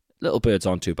 Little birds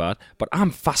aren't too bad, but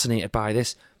I'm fascinated by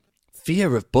this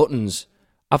fear of buttons.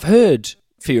 I've heard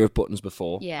fear of buttons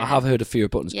before. Yeah. I have heard of fear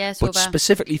of buttons. Yeah, but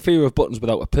specifically fear of buttons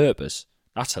without a purpose.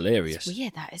 That's hilarious. It's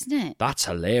weird, that, isn't it? That's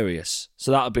hilarious.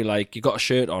 So that would be like, you got a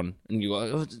shirt on, and you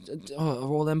go, are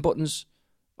all them buttons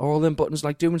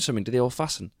like doing something? Do they all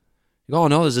fasten? You go, oh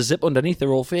no, there's a zip underneath,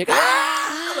 they're all fake.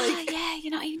 Yeah,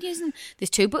 you're not even using them. There's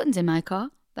 2 buttons in my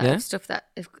car. Stuff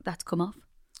that's come off.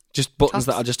 Just buttons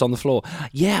that are just on the floor.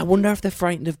 Yeah, I wonder if they're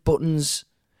frightened of buttons.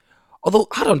 Although,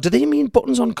 hold on, do they mean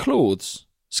buttons on clothes?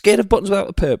 Scared of buttons without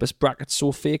a purpose, brackets,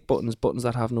 so fake buttons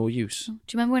that have no use. Do you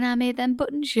remember when I made them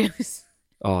button shoes?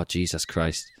 Oh, Jesus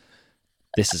Christ.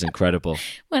 This is incredible.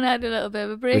 When I had a little bit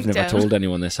of a breakdown. We've never told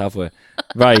anyone this, have we?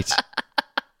 Right.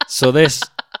 So this,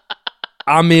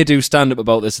 I may do stand-up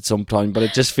about this at some time, but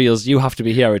it just feels, you have to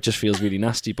be here, it just feels really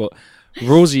nasty. But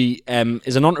Rosie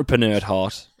is an entrepreneur at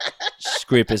heart. She's a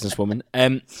great businesswoman.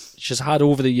 She's had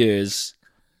over the years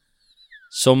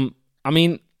I'm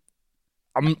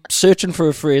searching for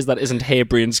a phrase that isn't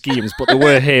harebrained schemes, but there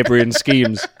were harebrained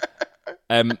schemes.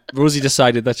 Rosie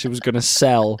decided that she was going to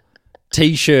sell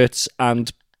T-shirts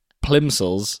and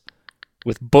plimsolls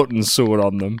with buttons sewn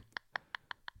on them.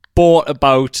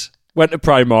 Went to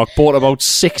Primark, bought about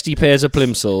 60 pairs of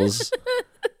plimsolls,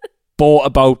 bought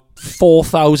about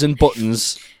 4,000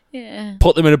 buttons,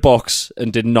 put them in a box,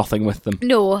 and did nothing with them.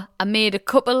 No, I made a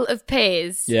couple of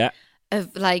pairs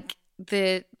of like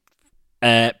the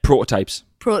prototypes.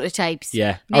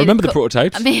 Yeah, I remember the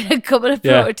prototypes. I made a couple of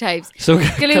prototypes. So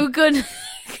glue gun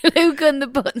the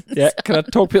buttons. Yeah, can I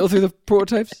talk people through the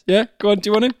prototypes? Yeah, go on. Do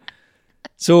you want to?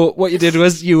 So what you did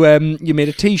was you made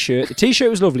a T-shirt. The T-shirt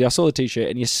was lovely. I saw the T-shirt,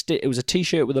 and it was a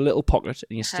T-shirt with a little pocket,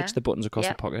 and you stitched the buttons across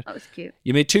the pocket. That was cute.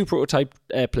 You made 2 prototype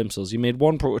plimsolls. You made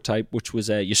one prototype, which was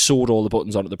you sewed all the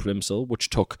buttons onto the plimsoll, which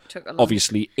took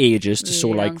obviously ages to sew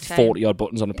like 40 odd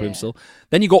buttons on a plimsoll.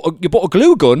 Then you bought a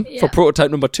glue gun for prototype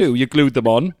number 2. You glued them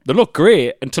on. They looked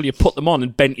great until you put them on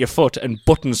and bent your foot, and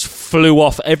buttons flew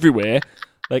off everywhere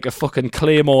like a fucking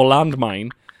Claymore landmine.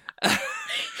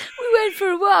 We went for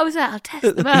a while. I was like, I'll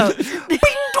test them out.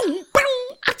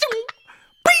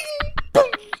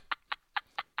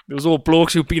 There was all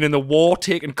blokes who'd been in the war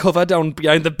taking cover down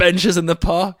behind the benches in the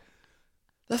park.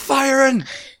 They're firing.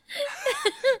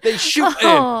 They're shooting.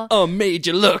 Oh, made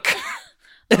you look.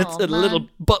 It's a little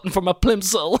button from a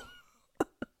plimsoll.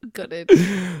 Got it.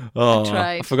 Oh, I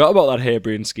tried. I forgot about that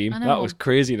harebrained scheme. That was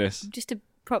craziness. I'm just a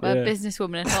proper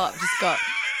businesswoman at heart. I've just got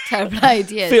terrible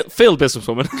ideas. Failed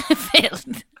businesswoman.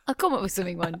 Failed. I'll come up with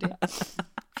something one day.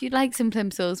 If you'd like some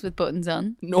plimsolls with buttons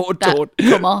on, don't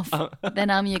come off, then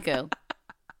I'm your girl.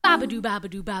 Babadoo,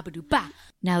 babadoo, babadoo, ba.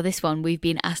 Now this one we've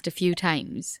been asked a few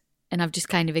times, and I've just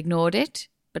kind of ignored it.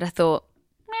 But I thought,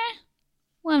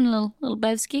 well, I'm a little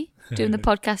Bevsky doing the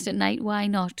podcast at night. Why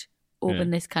not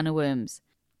open this can of worms?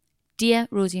 Dear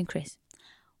Rosie and Chris,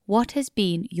 what has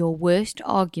been your worst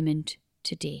argument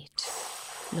to date?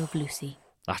 Love, Lucy.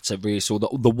 That's so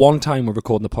the one time we're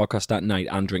recording the podcast at night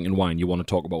and drinking wine, you want to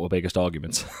talk about our biggest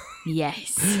arguments.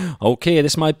 Yes. Okay,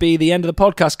 this might be the end of the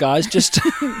podcast, guys. Just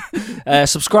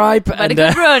subscribe and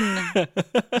good run.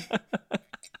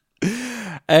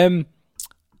 Do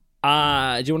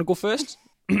you want to go first?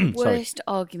 Worst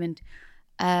argument.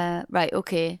 Right,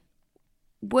 okay.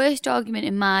 Worst argument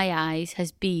in my eyes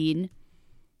has been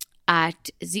at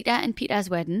Zita and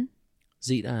Peter's wedding.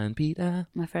 Zita and Peter.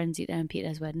 My friend Zita and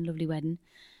Peter's wedding, lovely wedding.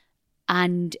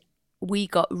 And we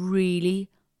got really,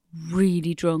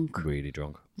 really drunk. Really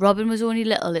drunk. Robin was only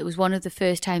little. It was one of the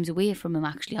first times away from him,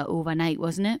 actually, overnight,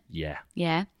 wasn't it? Yeah.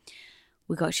 Yeah.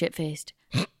 We got shit-faced.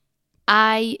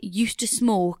 I used to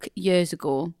smoke years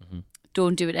ago. Mm-hmm.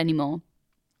 Don't do it anymore.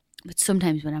 But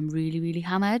sometimes when I'm really, really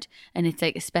hammered and it's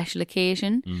like a special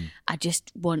occasion, I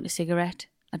just want a cigarette.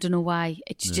 I don't know why.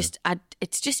 It's just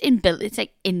inbuilt. It's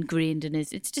like ingrained in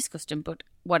us. It's disgusting, but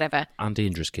whatever. And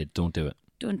dangerous, kid. Don't do it.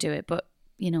 Don't do it. But,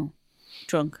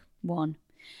 drunk. One.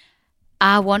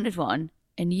 I wanted one,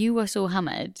 and you were so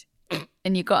hammered,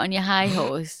 and you got on your high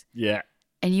horse. Yeah.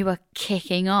 And you were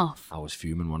kicking off. I was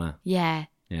fuming, wasn't I? Yeah.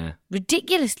 Yeah.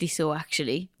 Ridiculously so,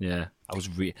 actually. Yeah. I was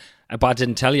but I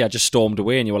didn't tell you. I just stormed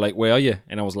away, and you were like, "Where are you?"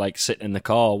 And I was like, sitting in the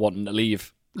car, wanting to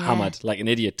leave. hammered like an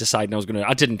idiot, deciding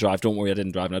I didn't drive, don't worry, I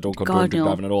didn't drive, and I don't condone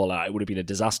driving at all. It would have been a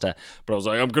disaster. But I was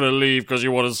like, I'm going to leave because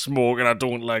you want to smoke and I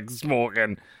don't like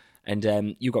smoking.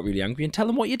 And you got really angry, and tell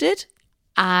them what you did.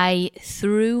 I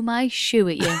threw my shoe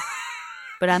at you,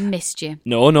 but I missed you.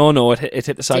 No, it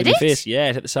hit the side of my face. Yeah,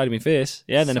 it hit the side of my face.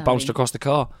 Yeah, and then it bounced across the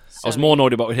car. I was more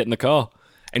annoyed about it hitting the car.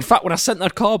 In fact, when I sent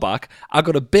that car back, I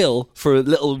got a bill for a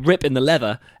little rip in the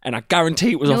leather, and I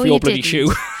guarantee it was off your bloody shoe.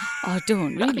 Oh,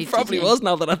 don't really. It probably was,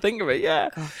 now that I think of it, yeah.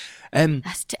 Gosh.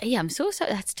 I'm so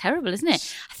sorry. That's terrible, isn't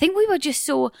it? I think we were just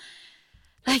so...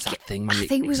 Like, that thing when I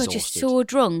think we were just so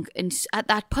drunk, and at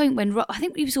that point when I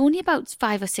think it was only about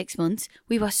 5 or 6 months,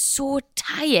 we were so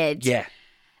tired. Yeah.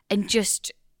 And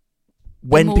just...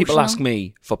 When emotional. people ask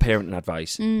me for parenting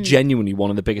advice, genuinely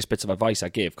one of the biggest bits of advice I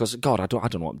give, because God, I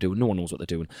don't know what I'm doing. No one knows what they're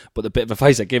doing. But the bit of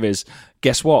advice I give is,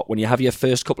 guess what? When you have your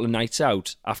first couple of nights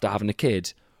out after having a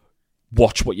kid,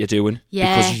 watch what you're doing,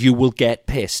 because you will get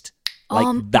pissed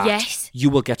like that. Yes. You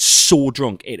will get so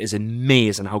drunk. It is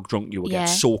amazing how drunk you will get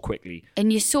so quickly.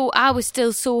 And I was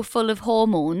still so full of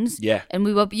hormones. Yeah. And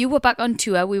you were back on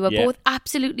tour. We were both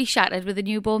absolutely shattered with a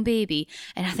newborn baby,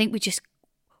 and I think we just.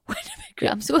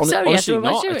 I'm so sorry. Honestly,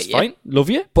 it's fine. Love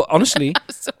you, but honestly,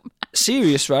 so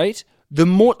serious, right?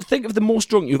 Think of the most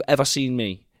drunk you've ever seen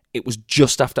me. It was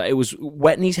just after it was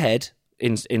wetting his head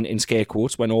in scare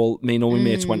quotes when all me and all my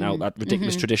mates went out. That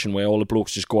ridiculous tradition where all the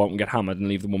blokes just go out and get hammered and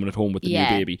leave the woman at home with the new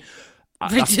baby.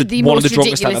 That's one of the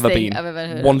drunkest I've ever been.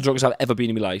 One of the drunkest I've ever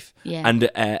been in my life. Yeah. And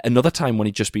another time when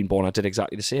he'd just been born, I did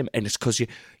exactly the same. And it's because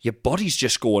your body's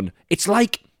just going. It's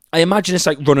like, I imagine it's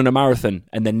like running a marathon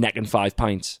and then necking 5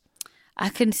 pints. I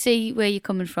can see where you're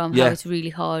coming from. How it's really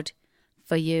hard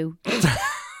for you.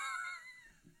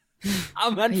 I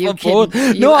meant for both.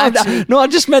 No, I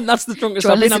just meant that's the drunkest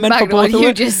I've been. I meant for both.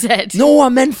 You just said. No, I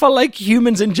meant for like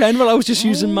humans in general. I was just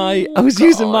using my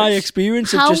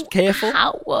experience of just careful.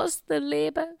 How was the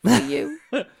labour for you?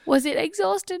 Was it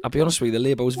exhausting? I'll be honest with you, the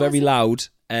labour was very loud.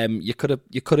 You could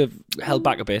have held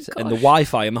back a bit, and the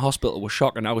Wi-Fi in the hospital was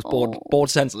shocking. I was bored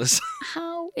senseless.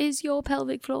 How is your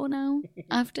pelvic floor now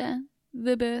after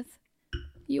the birth?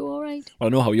 You all right? Well, I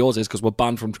know how yours is because we're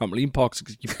banned from trampoline parks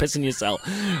because you're pissing yourself.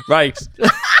 Right.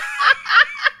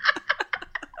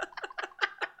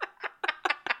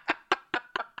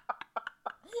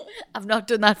 I've not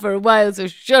done that for a while, so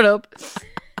shut up.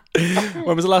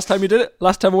 When was the last time you did it?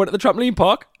 Last time I went to the trampoline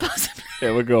park? Possibly.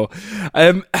 There we go.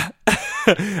 One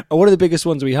of the biggest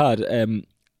ones we had,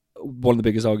 one of the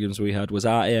biggest arguments we had was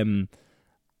when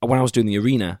I was doing the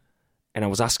arena and I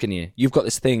was asking you've got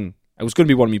this thing. It was going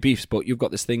to be one of my beefs, but you've got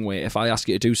this thing where if I ask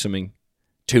you to do something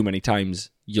too many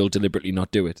times, you'll deliberately not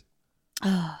do it.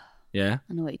 Oh, yeah?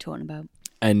 I know what you're talking about.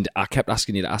 And I kept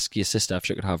asking you to ask your sister if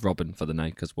she could have Robin for the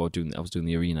night because I was doing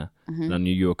the arena. Mm-hmm. And I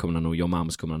knew you were coming. I know your mum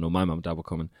was coming. I know my mum and dad were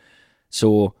coming.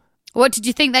 So... What, did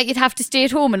you think that you'd have to stay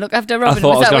at home and look after Robin? I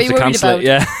thought was I was going to have to cancel it,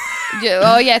 yeah.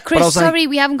 Oh, yeah. Chris, sorry,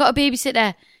 we haven't got a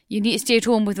babysitter. You need to stay at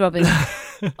home with Robin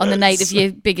on the night of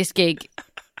your biggest gig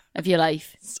of your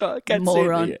life. So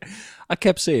I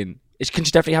kept saying, can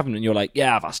she definitely have him? And you're like,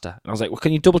 yeah, I've asked her. And I was like, well,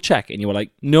 can you double check? And you were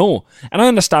like, no. And I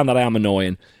understand that I am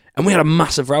annoying. And we had a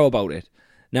massive row about it.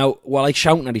 Now, we're like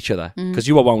shouting at each other because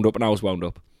you were wound up and I was wound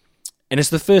up. And it's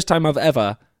the first time I've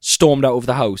ever stormed out of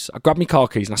the house. I grabbed my car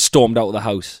keys and I stormed out of the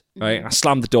house, right? And I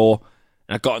slammed the door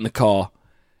and I got in the car.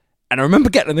 And I remember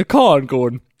getting in the car and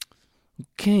going,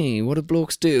 okay, what do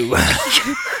blokes do?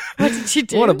 What did you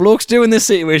do? What do blokes do in this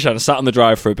situation? I sat on the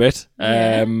drive for a bit.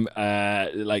 Yeah.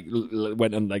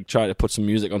 Went and tried to put some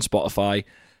music on Spotify.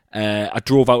 I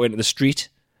drove out into the street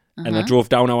and I drove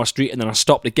down our street and then I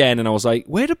stopped again and I was like,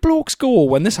 where do blokes go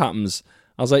when this happens?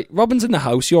 I was like, Robin's in the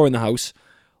house, you're in the house.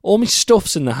 All my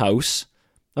stuff's in the house.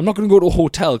 I'm not going to go to a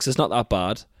hotel because it's not that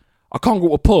bad. I can't go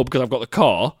to a pub because I've got the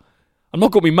car. I'm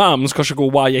not going to my mum's because she'll go,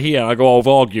 why are you here? And I go, I've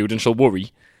argued and she'll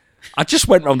worry. I just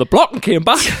went round the block and came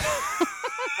back.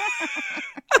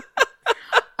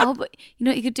 Oh, but you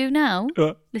know what you could do now?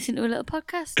 Listen to a little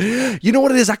podcast. You know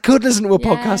what it is? I could listen to a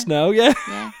podcast now, yeah.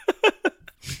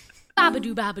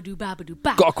 Babadoo, babadoo, babadoo,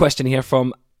 ba. Got a question here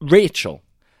from Rachel.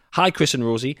 Hi, Chris and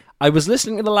Rosie. I was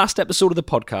listening to the last episode of the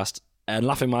podcast and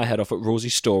laughing my head off at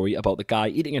Rosie's story about the guy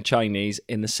eating a Chinese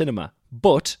in the cinema.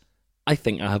 But I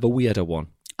think I have a weirder one.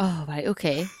 Oh, right,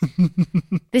 okay.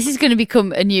 This is going to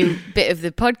become a new bit of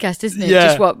the podcast, isn't it? Yeah.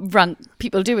 Just what rank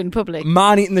people do in public.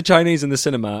 Man eating the Chinese in the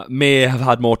cinema may have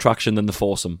had more traction than the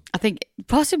foursome. I think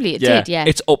possibly it did, yeah.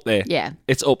 It's up there. Yeah.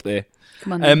 It's up there.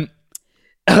 Come on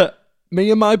then. Me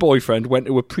and my boyfriend went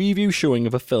to a preview showing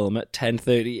of a film at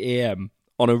 10:30 a.m.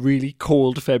 on a really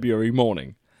cold February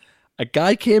morning. A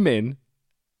guy came in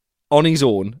on his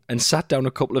own and sat down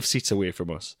a couple of seats away from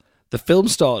us. The film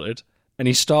started, and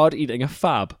he started eating a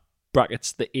Fab,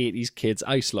 brackets, the 80s kids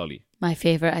ice lolly. My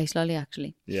favourite ice lolly,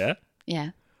 actually. Yeah?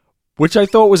 Yeah. Which I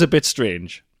thought was a bit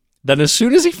strange. Then as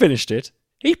soon as he finished it,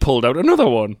 he pulled out another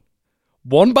one.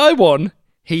 One by one,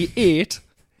 he ate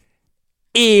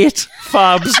 8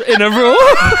 Fabs in a row.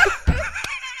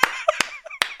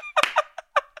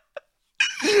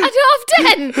 At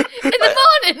 10:30 in the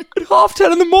morning. At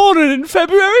 10:30 in the morning in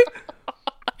February.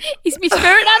 He's my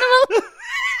spirit animal.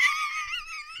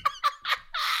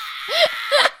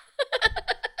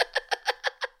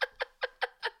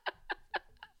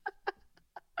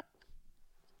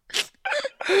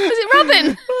 Was it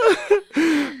Robin?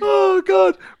 Oh,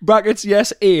 God. Brackets,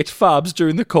 yes, 8 Fabs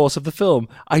during the course of the film.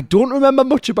 I don't remember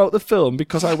much about the film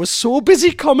because I was so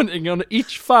busy commenting on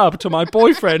each Fab to my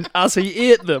boyfriend as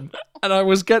he ate them. And I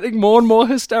was getting more and more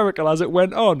hysterical as it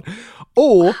went on.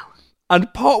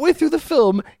 And partway through the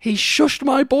film, he shushed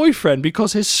my boyfriend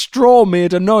because his straw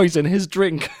made a noise in his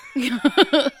drink.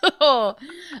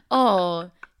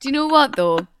 Oh, do you know what,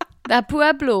 though? That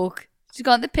poor bloke, he's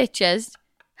got the pictures,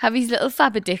 have his little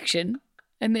Fab addiction,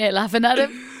 and they're laughing at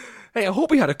him. Hey, I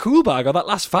hope he had a cool bag, or that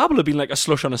last Fab would have been like a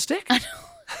slush on a stick. I know.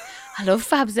 I love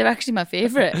Fabs. They're actually my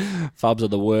favourite. Fabs are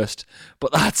the worst.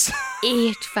 But that's...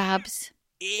 8 Fabs.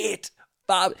 8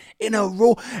 Fab in a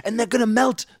row. And they're going to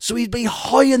melt, so he'd be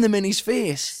hoying them in his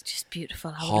face. It's just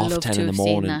beautiful. I would love 10 to in the have seen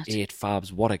morning, that. 8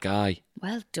 Fabs. What a guy.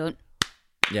 Well done.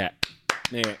 Yeah.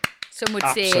 Some would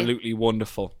say... Absolutely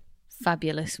wonderful.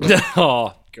 Fabulous.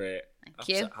 Oh, great. Thank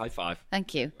you. High five.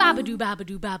 Thank you. Babadoo,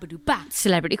 babadoo, babadoo, ba.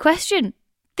 Celebrity question.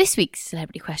 This week's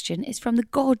celebrity question is from the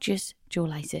gorgeous Joe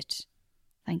Lycett.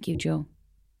 Thank you, Joe,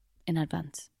 in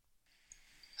advance.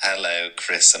 Hello,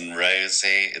 Chris and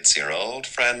Rosie. It's your old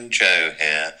friend Joe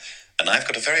here, and I've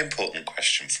got a very important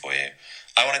question for you.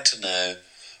 I wanted to know,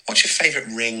 what's your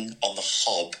favourite ring on the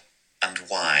hob and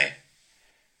why?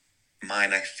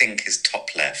 Mine, I think, is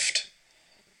top left,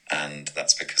 and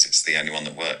that's because it's the only one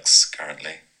that works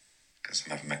currently, because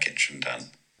I'm having my kitchen done.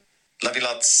 Love you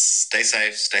lots. Stay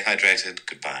safe, stay hydrated.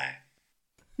 Goodbye.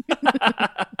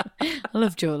 I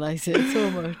love Joe Lycett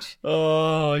so much.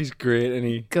 Oh, he's great, isn't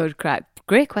he? Good crack.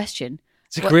 Great question.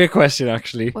 It's a great question,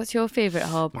 actually. What's your favourite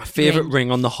hob? My favourite ring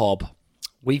on the hob.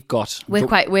 We're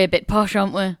a bit posh,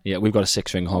 aren't we? Yeah, we've got a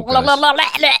 6-ring hob, guys.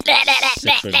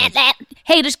 6-ring hob.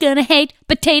 Haters gonna hate,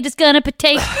 potatoes gonna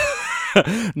potato.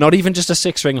 Not even just a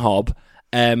 6-ring hob.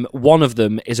 One of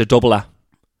them is a doubler.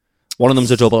 One of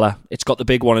them's a doubler. It's got the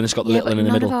big one and it's got the little one in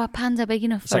the middle. None of our pans are big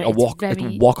enough It's for like it. it's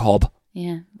a wok hob.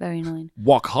 Yeah, very annoying.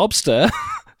 Wok hobster.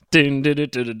 Dun, dun, dun,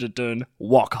 dun, dun, dun.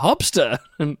 Wok hobster.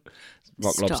 Rock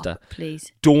Stop, lobster.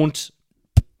 Please. Don't.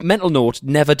 Mental note,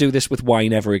 never do this with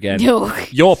wine ever again. No.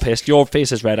 You're pissed. Your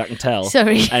face is red, I can tell.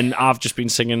 Sorry. And I've just been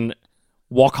singing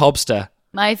Wok hobster.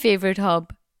 My favourite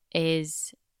hob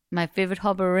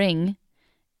ring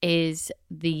is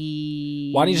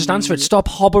the... Why don't you just answer it? Stop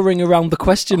hobbering around the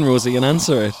question, Rosie, and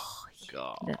answer it.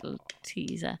 God. Little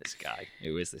teaser. This guy.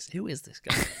 Who is this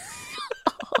guy?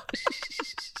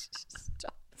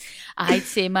 Stop. I'd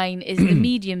say mine is the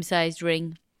medium-sized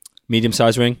ring.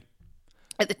 Medium-sized ring?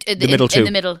 The middle two. In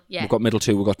the middle, yeah. We've got middle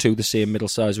two. We've got 2 the same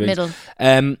middle-sized rings. Middle.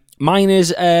 Mine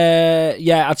is,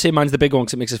 I'd say mine's the big one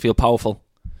because it makes us feel powerful.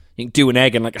 You can do an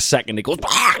egg in like a second. It goes,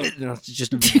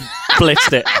 just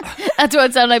blitzed it. That's what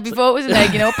it sounded like before it was an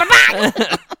egg, you know.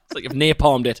 It's like you've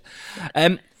napalmed it.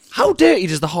 How dirty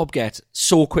does the hob get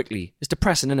so quickly? It's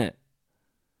depressing, isn't it?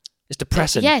 It's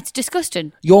depressing. Yeah, it's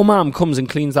disgusting. Your mum comes and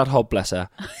cleans that hob, bless her,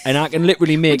 and I can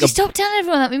literally make Stop telling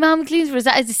everyone that my mum cleans for us.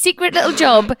 That is a secret little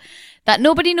job that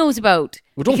nobody knows about.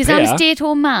 Well, don't because pay I'm her. a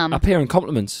stay-at-home mum. I pay her in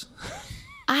compliments.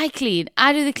 I clean.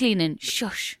 I do the cleaning.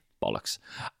 Shush. Bollocks.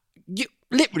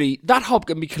 Literally, that hob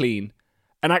can be clean,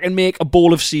 and I can make a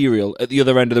bowl of cereal at the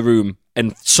other end of the room,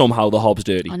 and somehow the hob's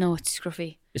dirty. I know, it's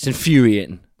scruffy. It's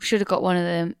infuriating. Should have got one of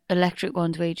the electric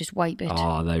ones where you just wipe it.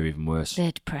 Oh, they're even worse.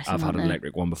 They're depressing. I've had an aren't they?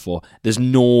 electric one before. There's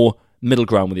no middle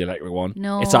ground with the electric one.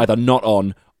 No. It's either not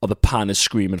on or the pan is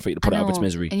screaming for you to put I it out of its know.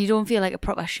 misery. And you don't feel like a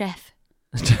proper chef.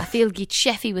 I feel get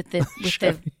chefy with the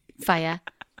fire.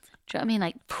 Do you know what I mean?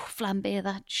 Like, flambe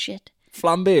that shit.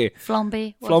 Flambe.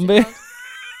 Flambe. Flambe.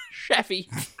 Chefy.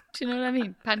 Do you know what I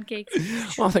mean?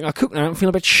 Pancakes. Well, I think I'll cook now. I'm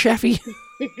feeling a bit chefy.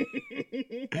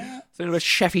 Feeling a bit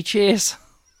chefy cheese.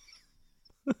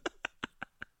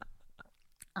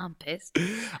 I'm pissed.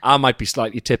 I might be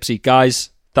slightly tipsy. Guys,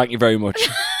 thank you very much.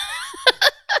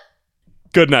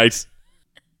 Good night.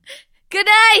 Good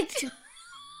night.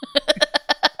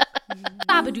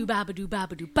 Babadoo, babadoo,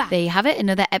 babadoo, ba. There you have it.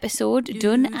 Another episode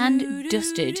done and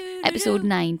dusted. Episode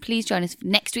 9. Please join us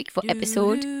next week for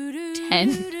episode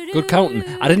 10. Good counting.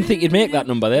 I didn't think you'd make that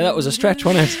number there. That was a stretch,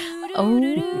 wasn't it? Oh,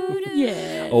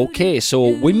 yeah. Okay, so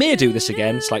we may do this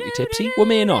again, slightly tipsy. We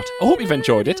may not. I hope you've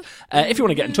enjoyed it. If you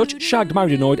want to get in touch,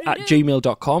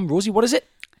 shaggedmarriedannoyed@gmail.com. Rosie, what is it?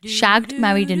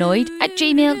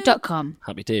 shaggedmarriedannoyed@gmail.com.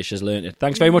 Happy days, she's learned it.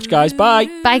 Thanks very much, guys. Bye.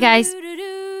 Bye, guys.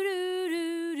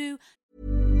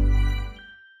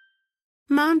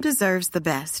 Mom deserves the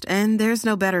best, and there's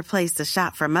no better place to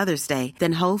shop for Mother's Day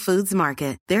than Whole Foods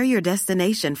Market. They're your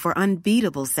destination for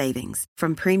unbeatable savings,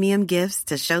 from premium gifts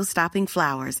to show-stopping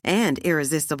flowers and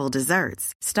irresistible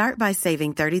desserts. Start by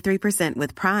saving 33%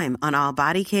 with Prime on all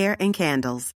body care and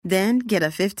candles. Then get a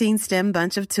 15-stem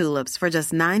bunch of tulips for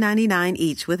just $9.99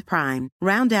 each with Prime.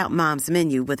 Round out Mom's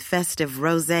menu with festive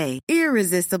rosé,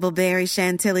 irresistible berry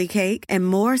chantilly cake, and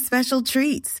more special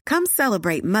treats. Come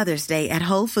celebrate Mother's Day at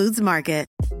Whole Foods Market.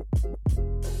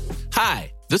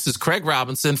 Hi, this is Craig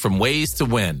Robinson from Ways to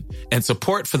Win, and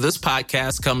support for this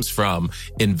podcast comes from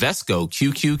Invesco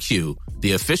QQQ,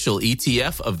 the official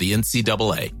ETF of the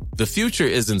NCAA. The future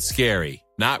isn't scary.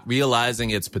 Not realizing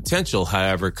its potential,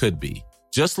 however, could be.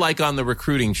 Just like on the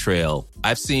recruiting trail,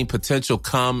 I've seen potential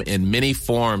come in many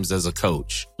forms as a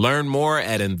coach. Learn more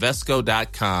at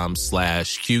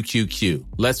Invesco.com/QQQ.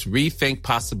 Let's rethink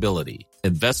possibility.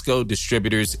 Invesco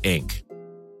Distributors, Inc.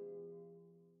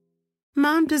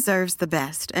 Mom deserves the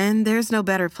best, and there's no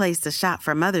better place to shop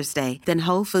for Mother's Day than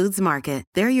Whole Foods Market.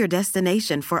 They're your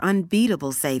destination for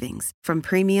unbeatable savings, from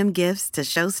premium gifts to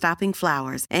show-stopping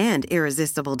flowers and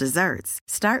irresistible desserts.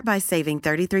 Start by saving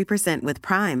 33% with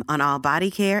Prime on all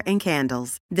body care and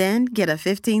candles. Then get a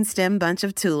 15-stem bunch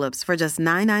of tulips for just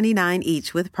 $9.99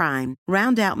 each with Prime.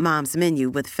 Round out Mom's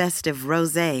menu with festive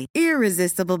rosé,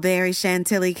 irresistible berry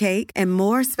chantilly cake, and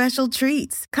more special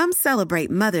treats. Come celebrate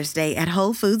Mother's Day at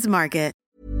Whole Foods Market.